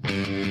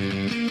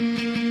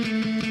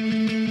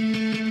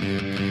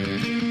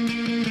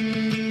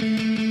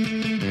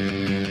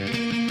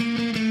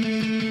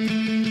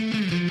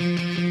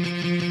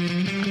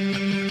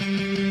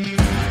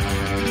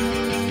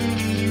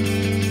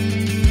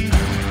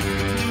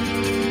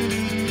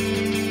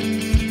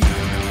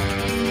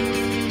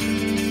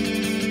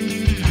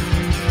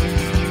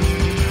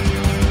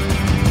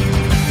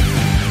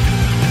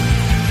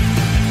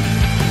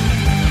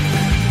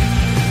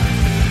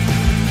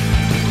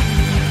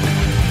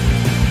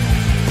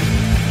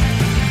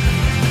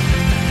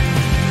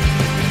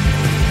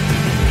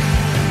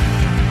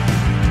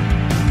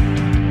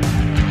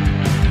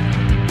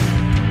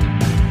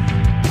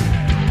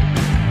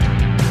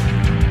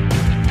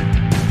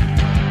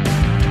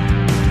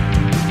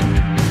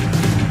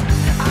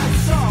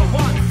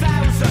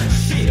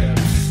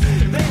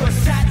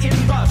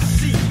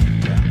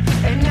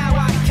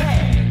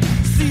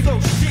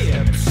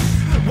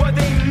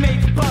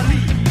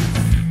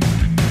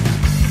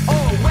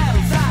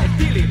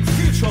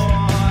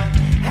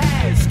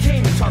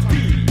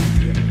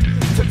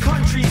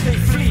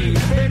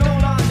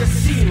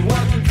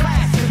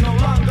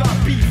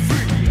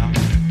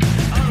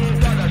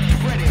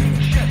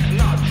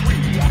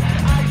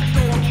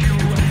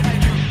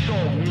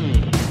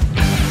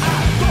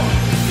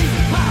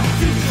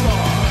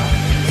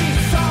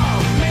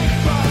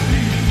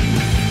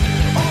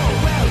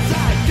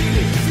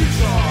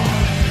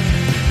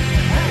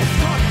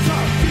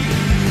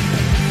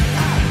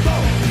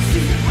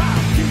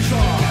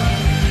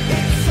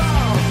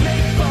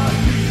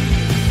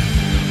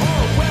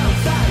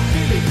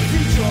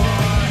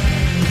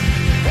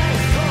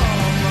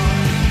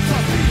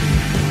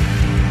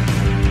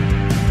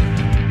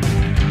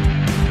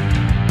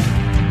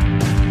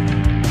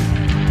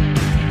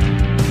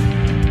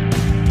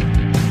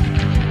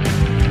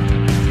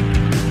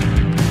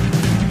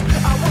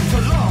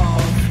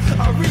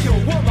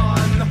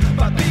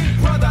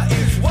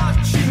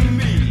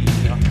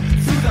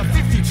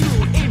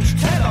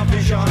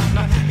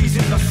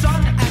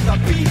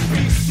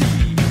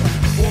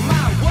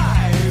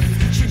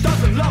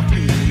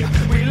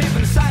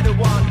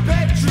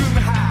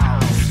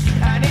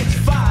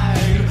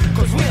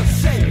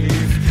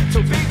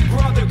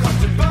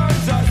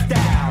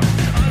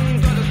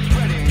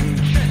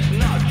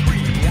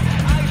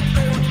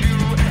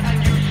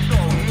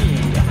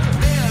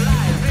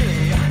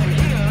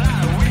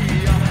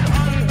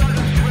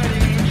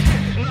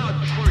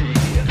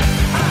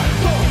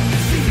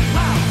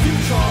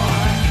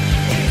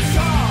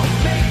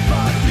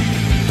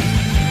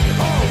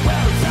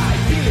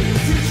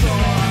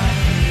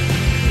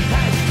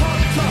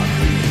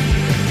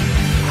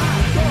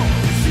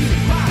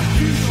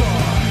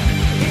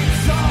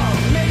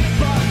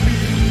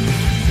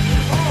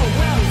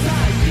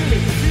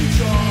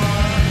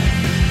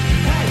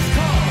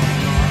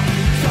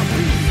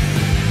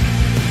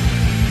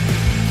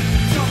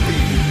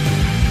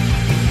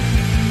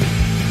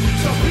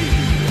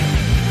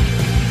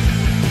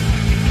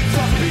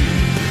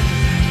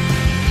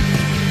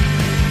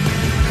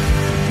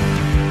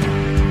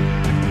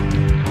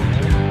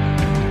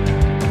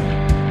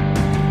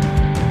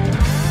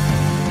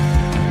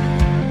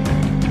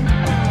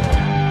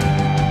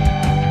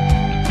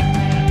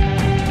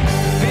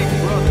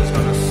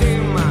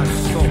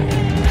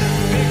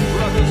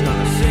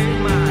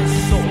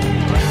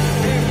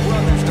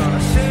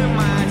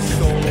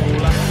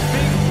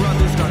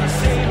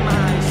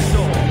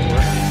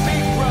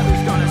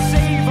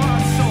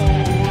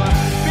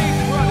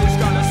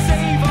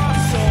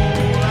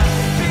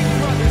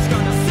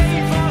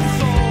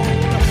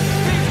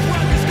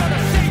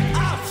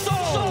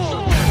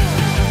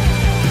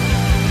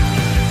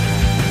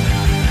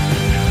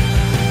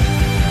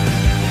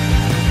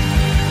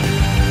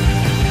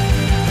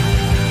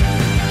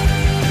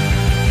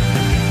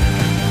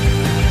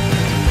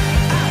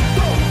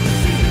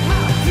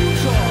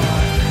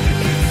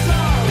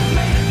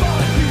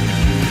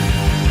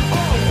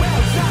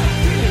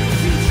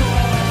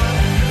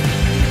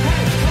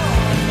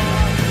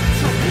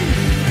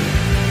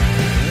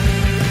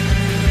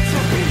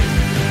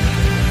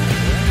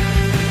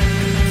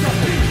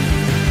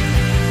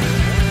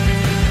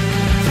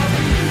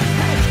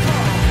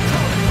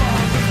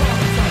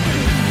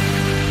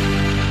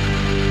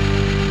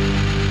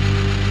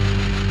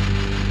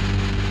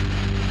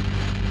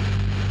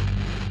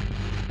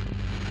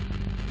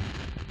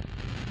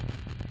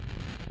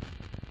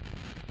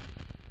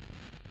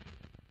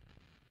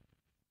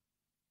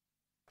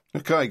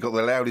 Okay, got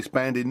the loudest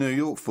band in New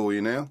York for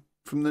you now.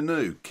 From the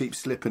new Keep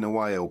Slipping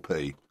Away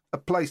LP, A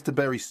Place to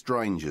Bury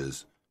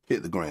Strangers,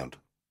 Hit the Ground.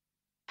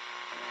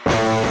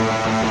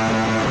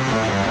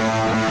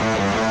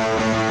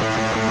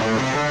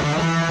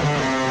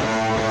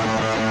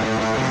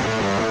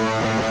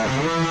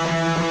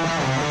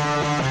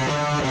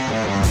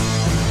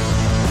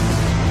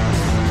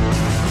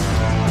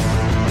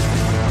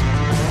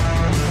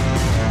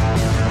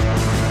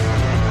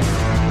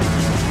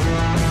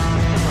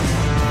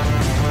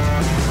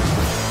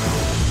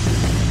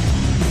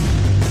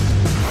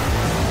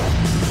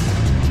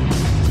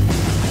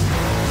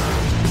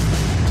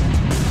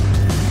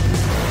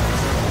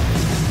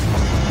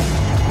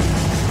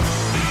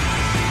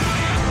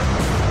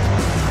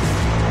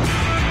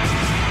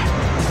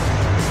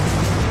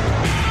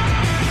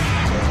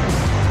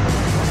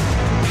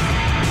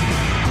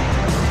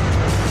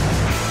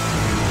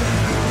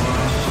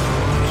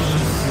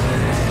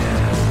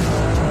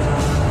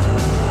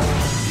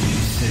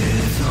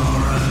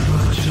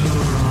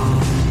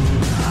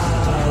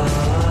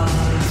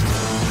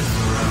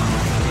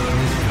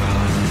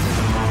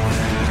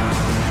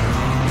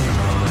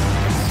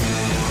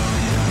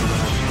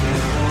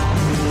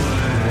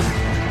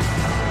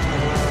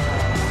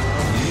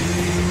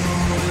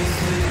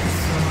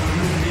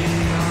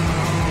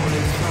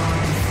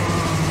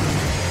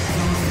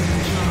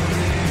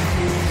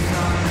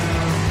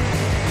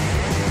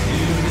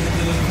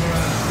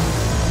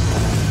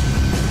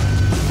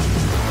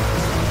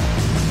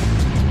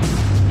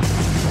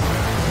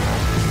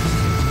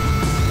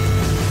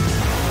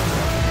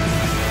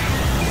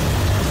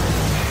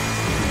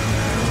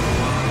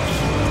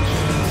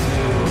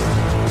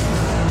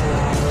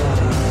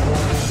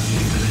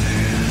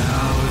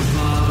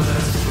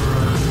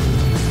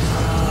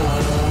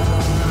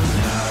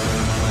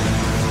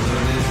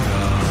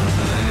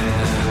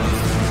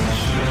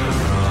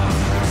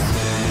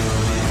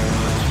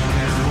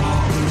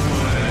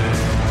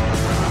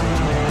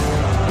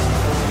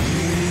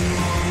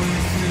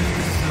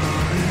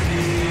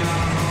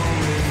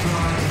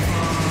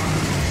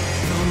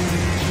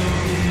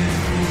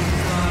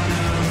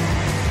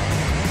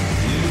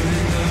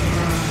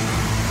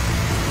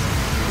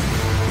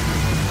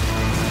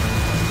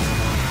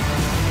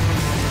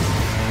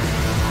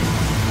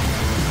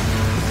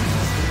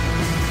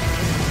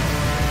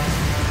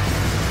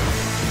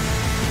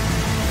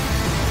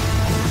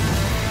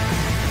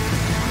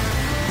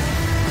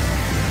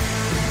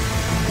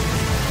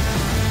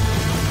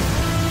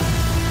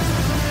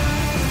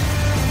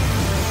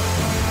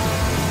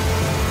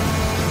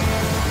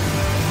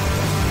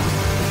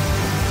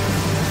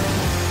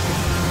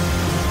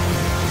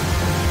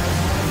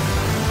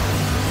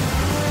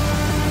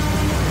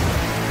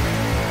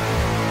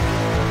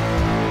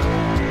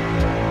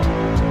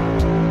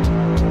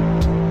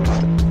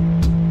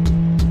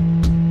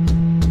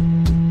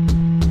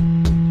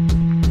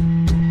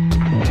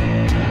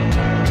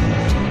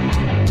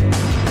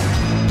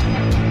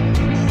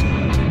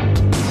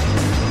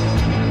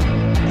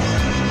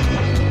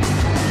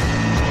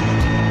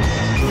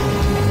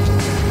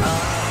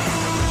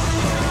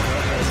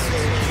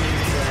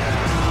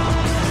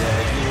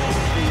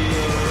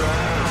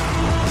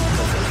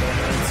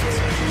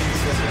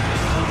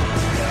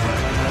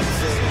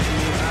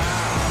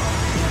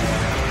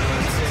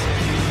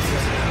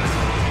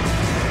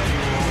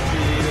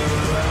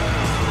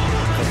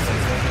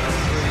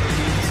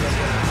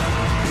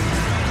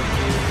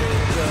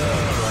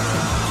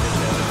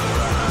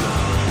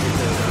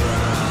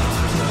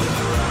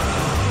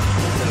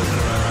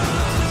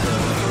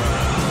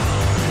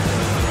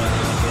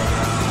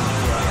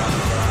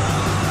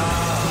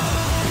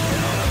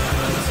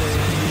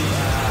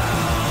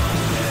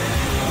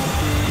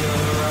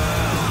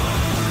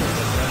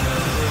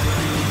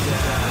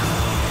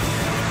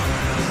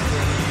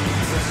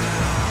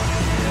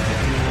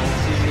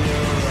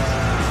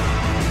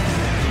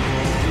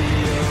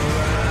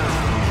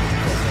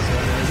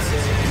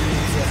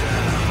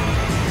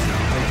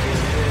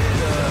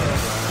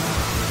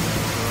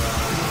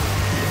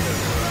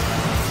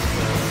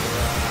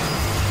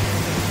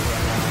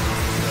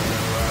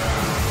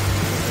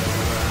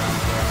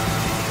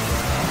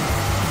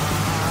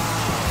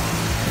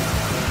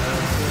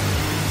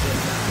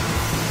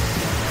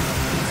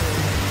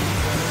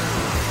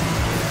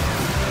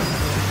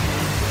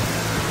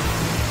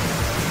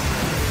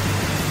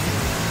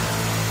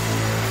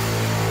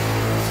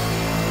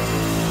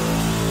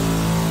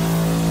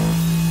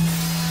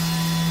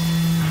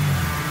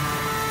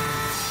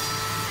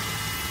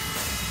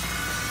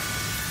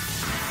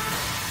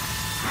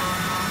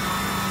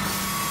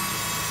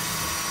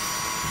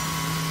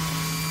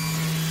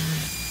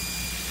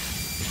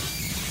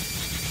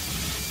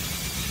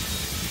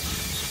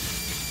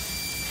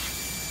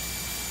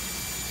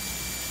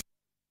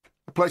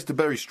 A Place to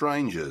Bury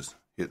Strangers,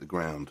 Hit the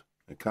Ground.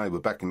 Okay, we're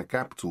back in the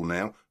capital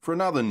now for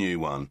another new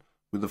one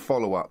with a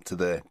follow-up to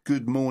their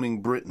Good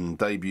Morning Britain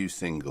debut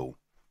single.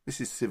 This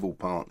is Civil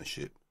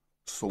Partnership,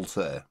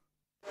 Saltaire.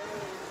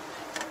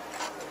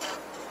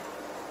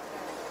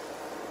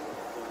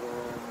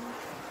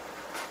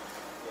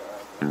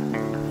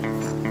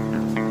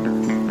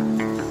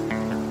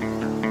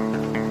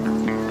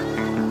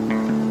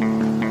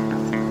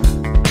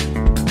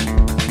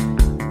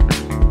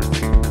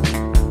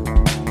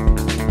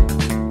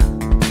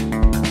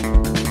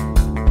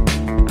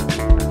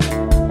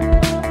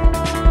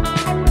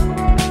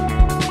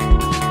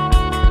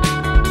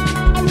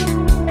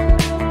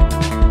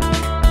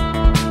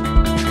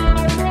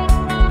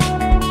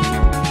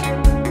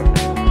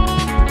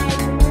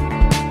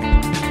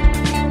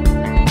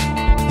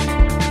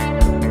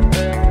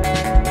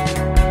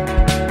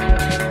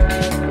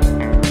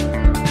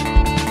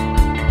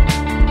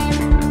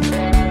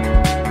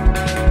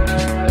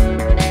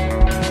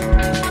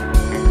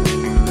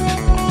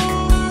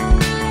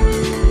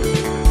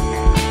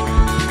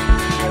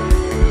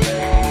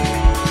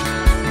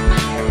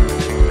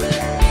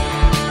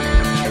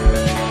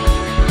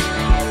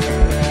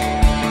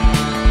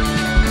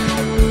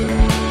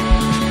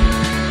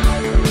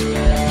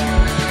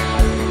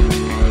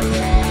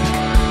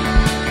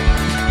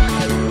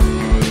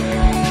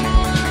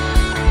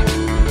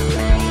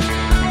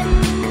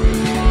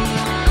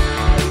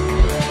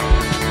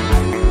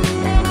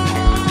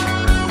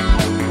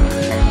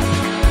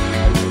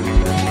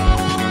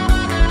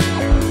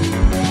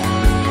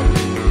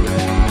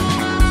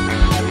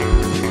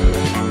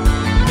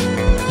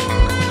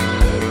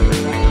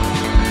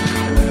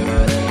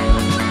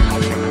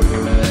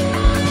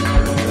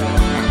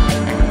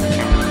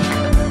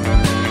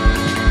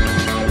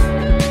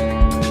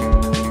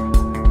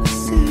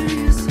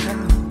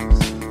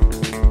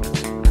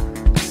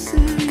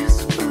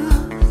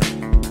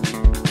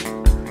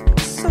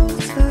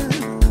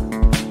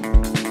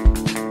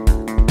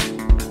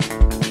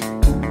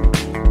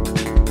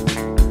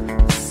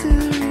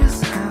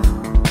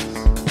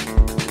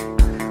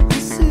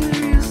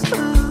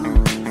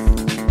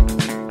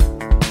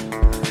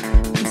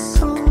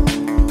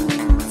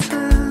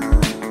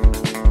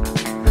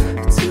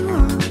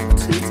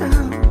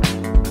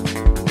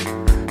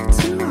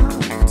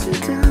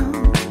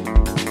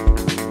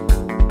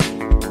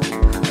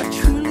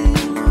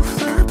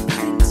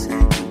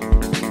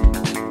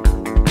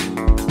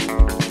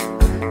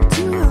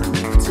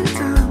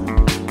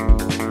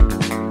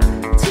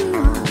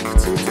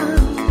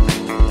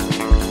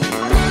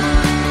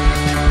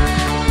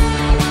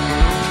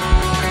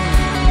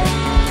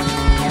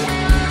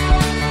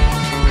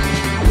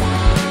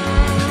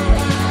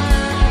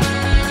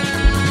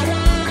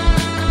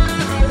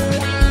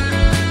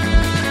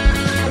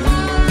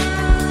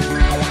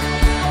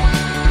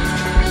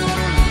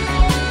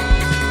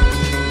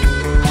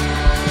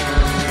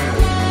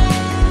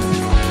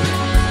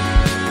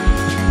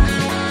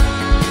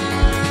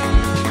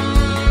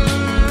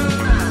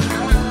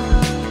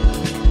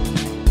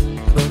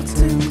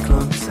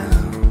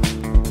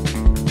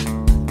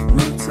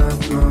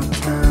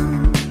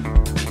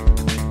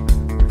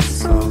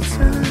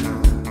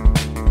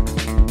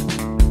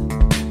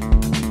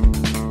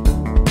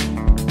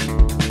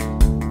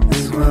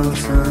 well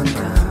turned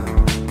out.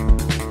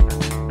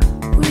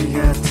 We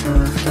get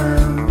turfed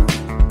out.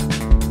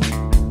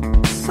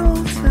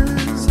 Salted.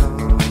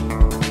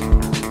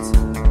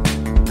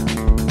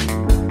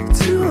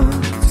 Too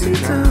up, too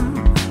down.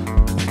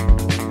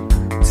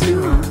 Too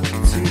up,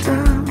 too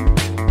down.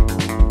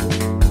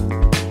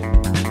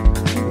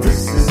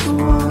 This is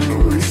what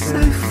we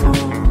say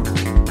for.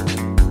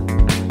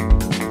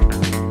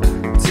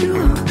 Too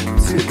up,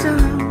 too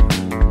down.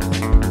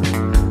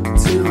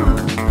 Too up,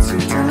 too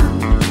down.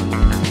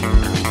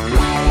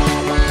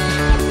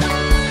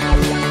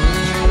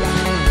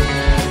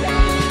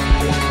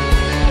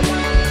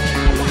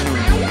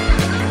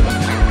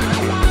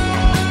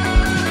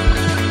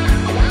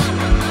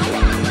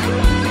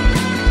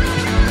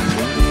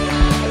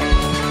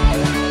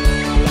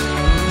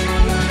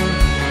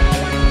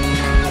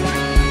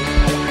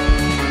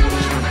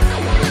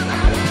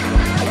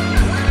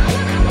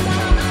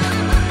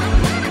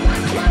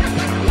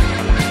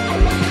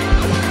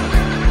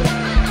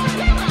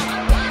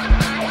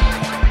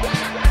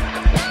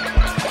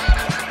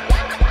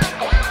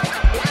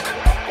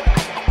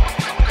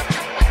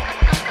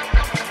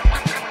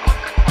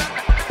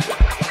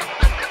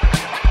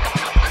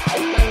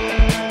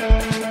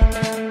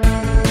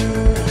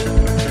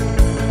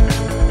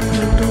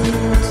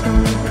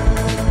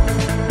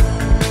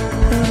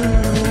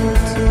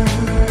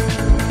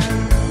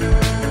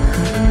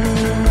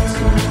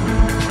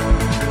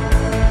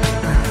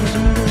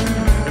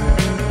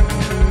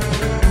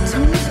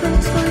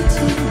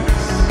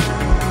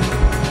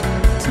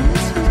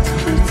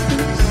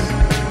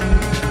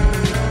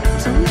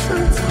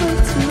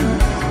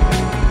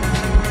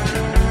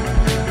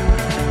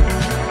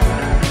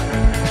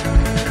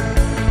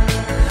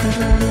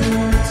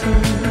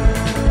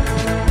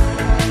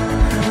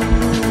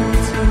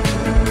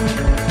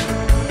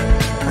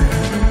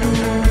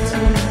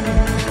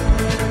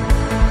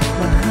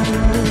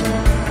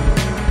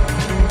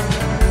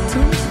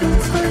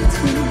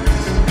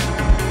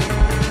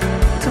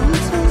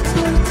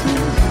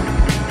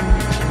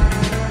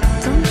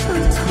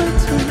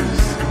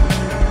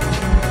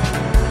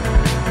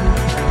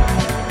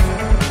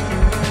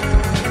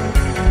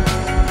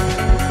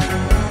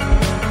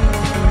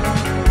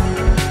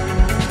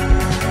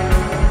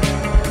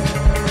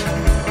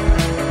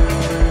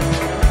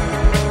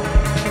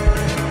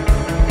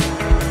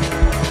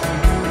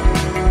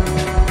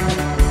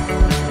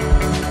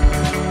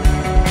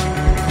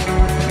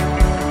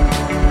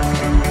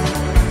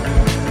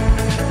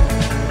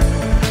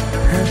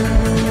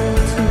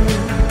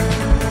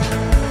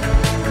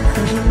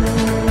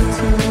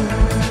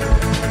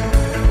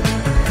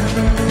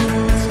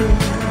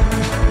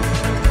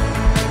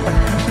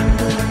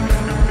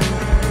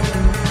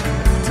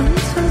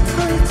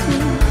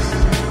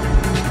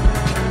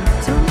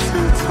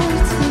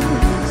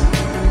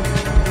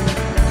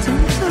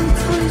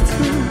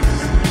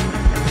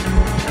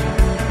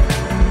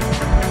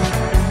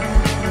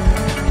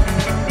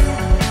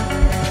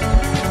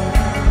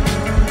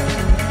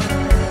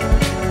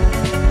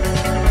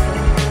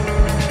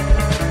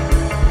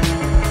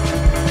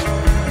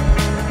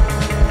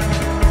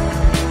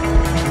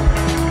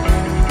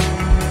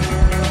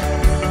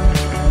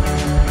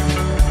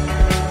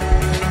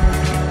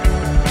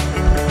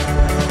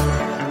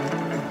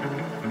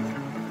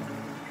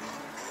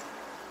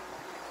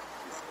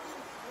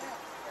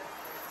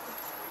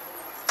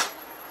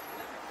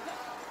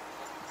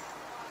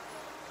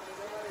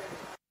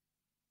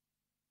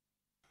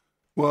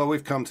 Well,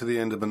 we've come to the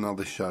end of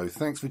another show.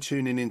 Thanks for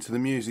tuning in to The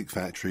Music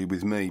Factory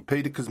with me,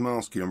 Peter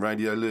Kazmarski, on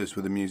Radio Lewes,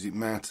 where the music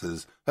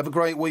matters. Have a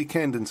great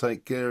weekend and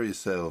take care of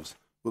yourselves.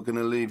 We're going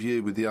to leave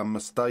you with the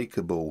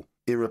unmistakable,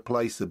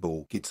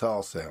 irreplaceable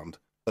guitar sound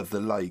of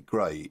the late,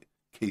 great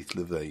Keith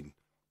Levine.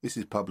 This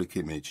is Public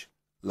Image,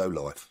 Low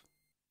Life.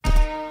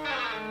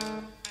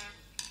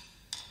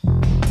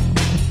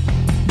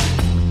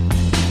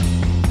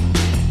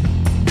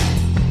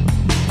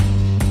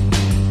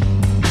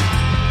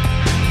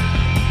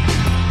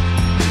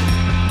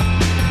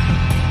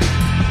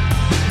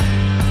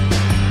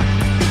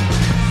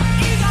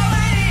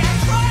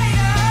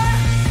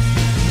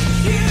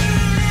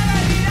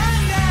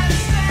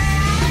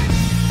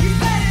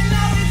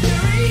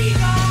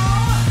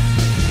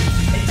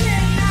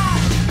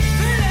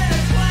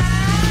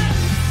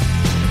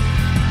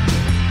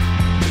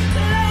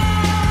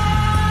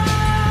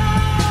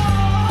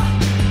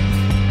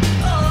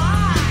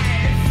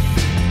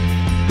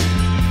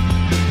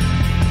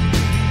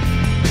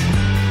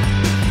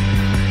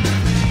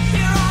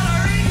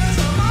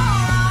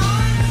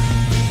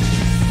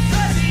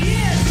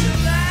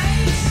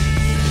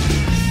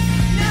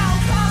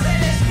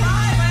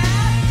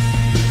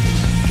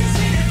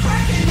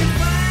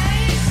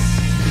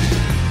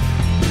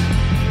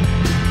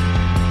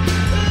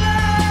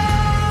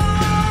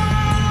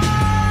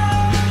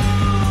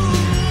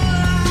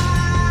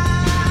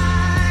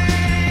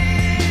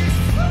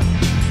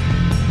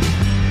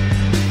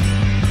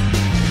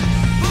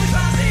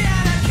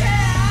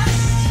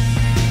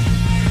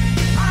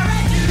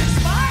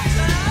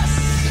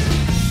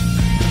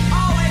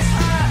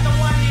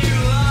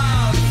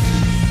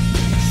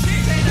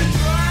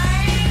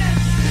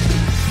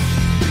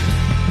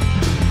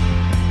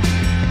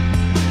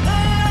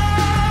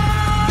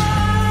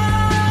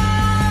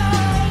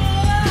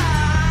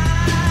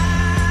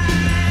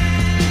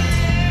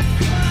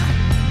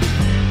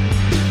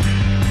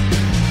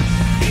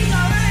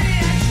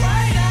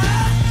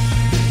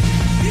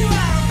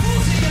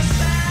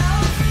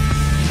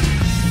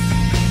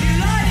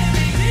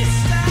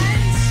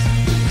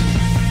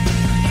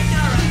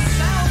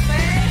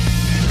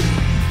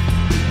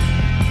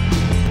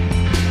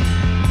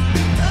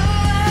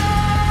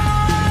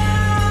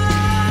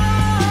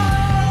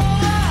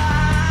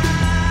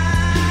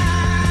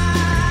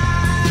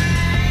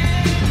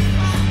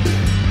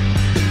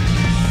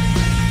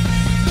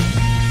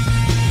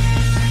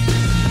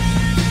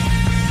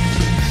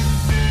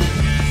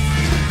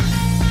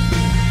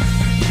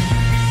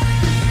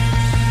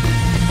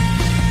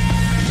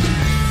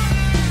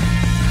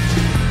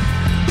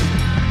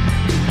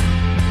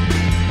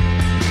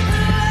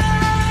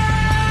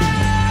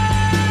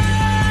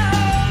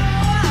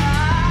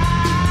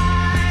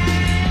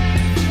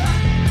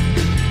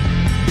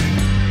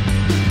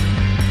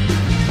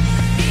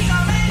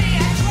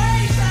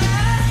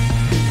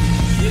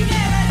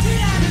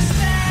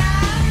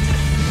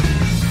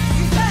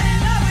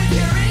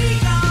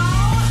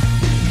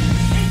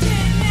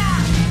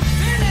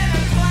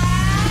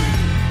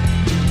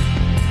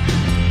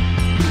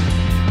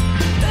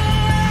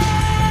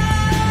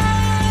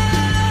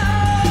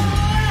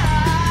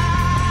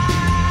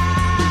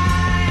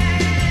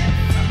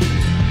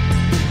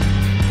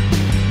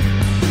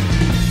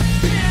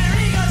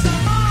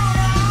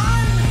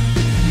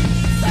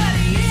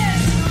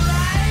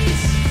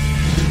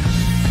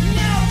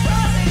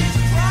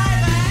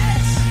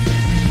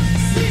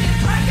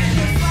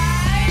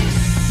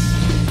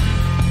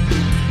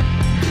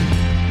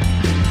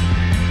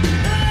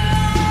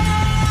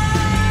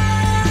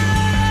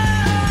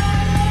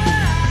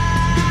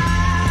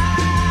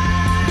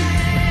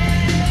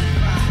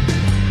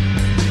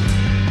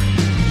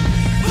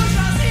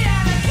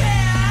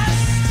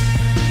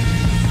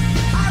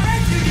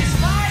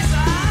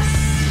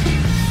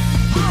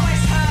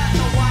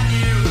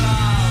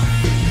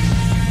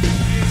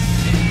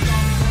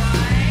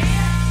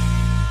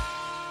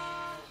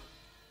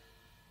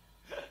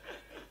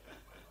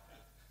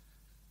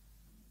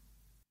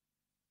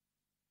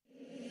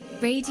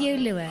 Radio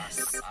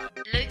Lewes.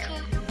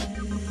 Local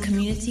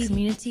community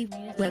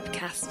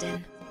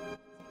webcasting.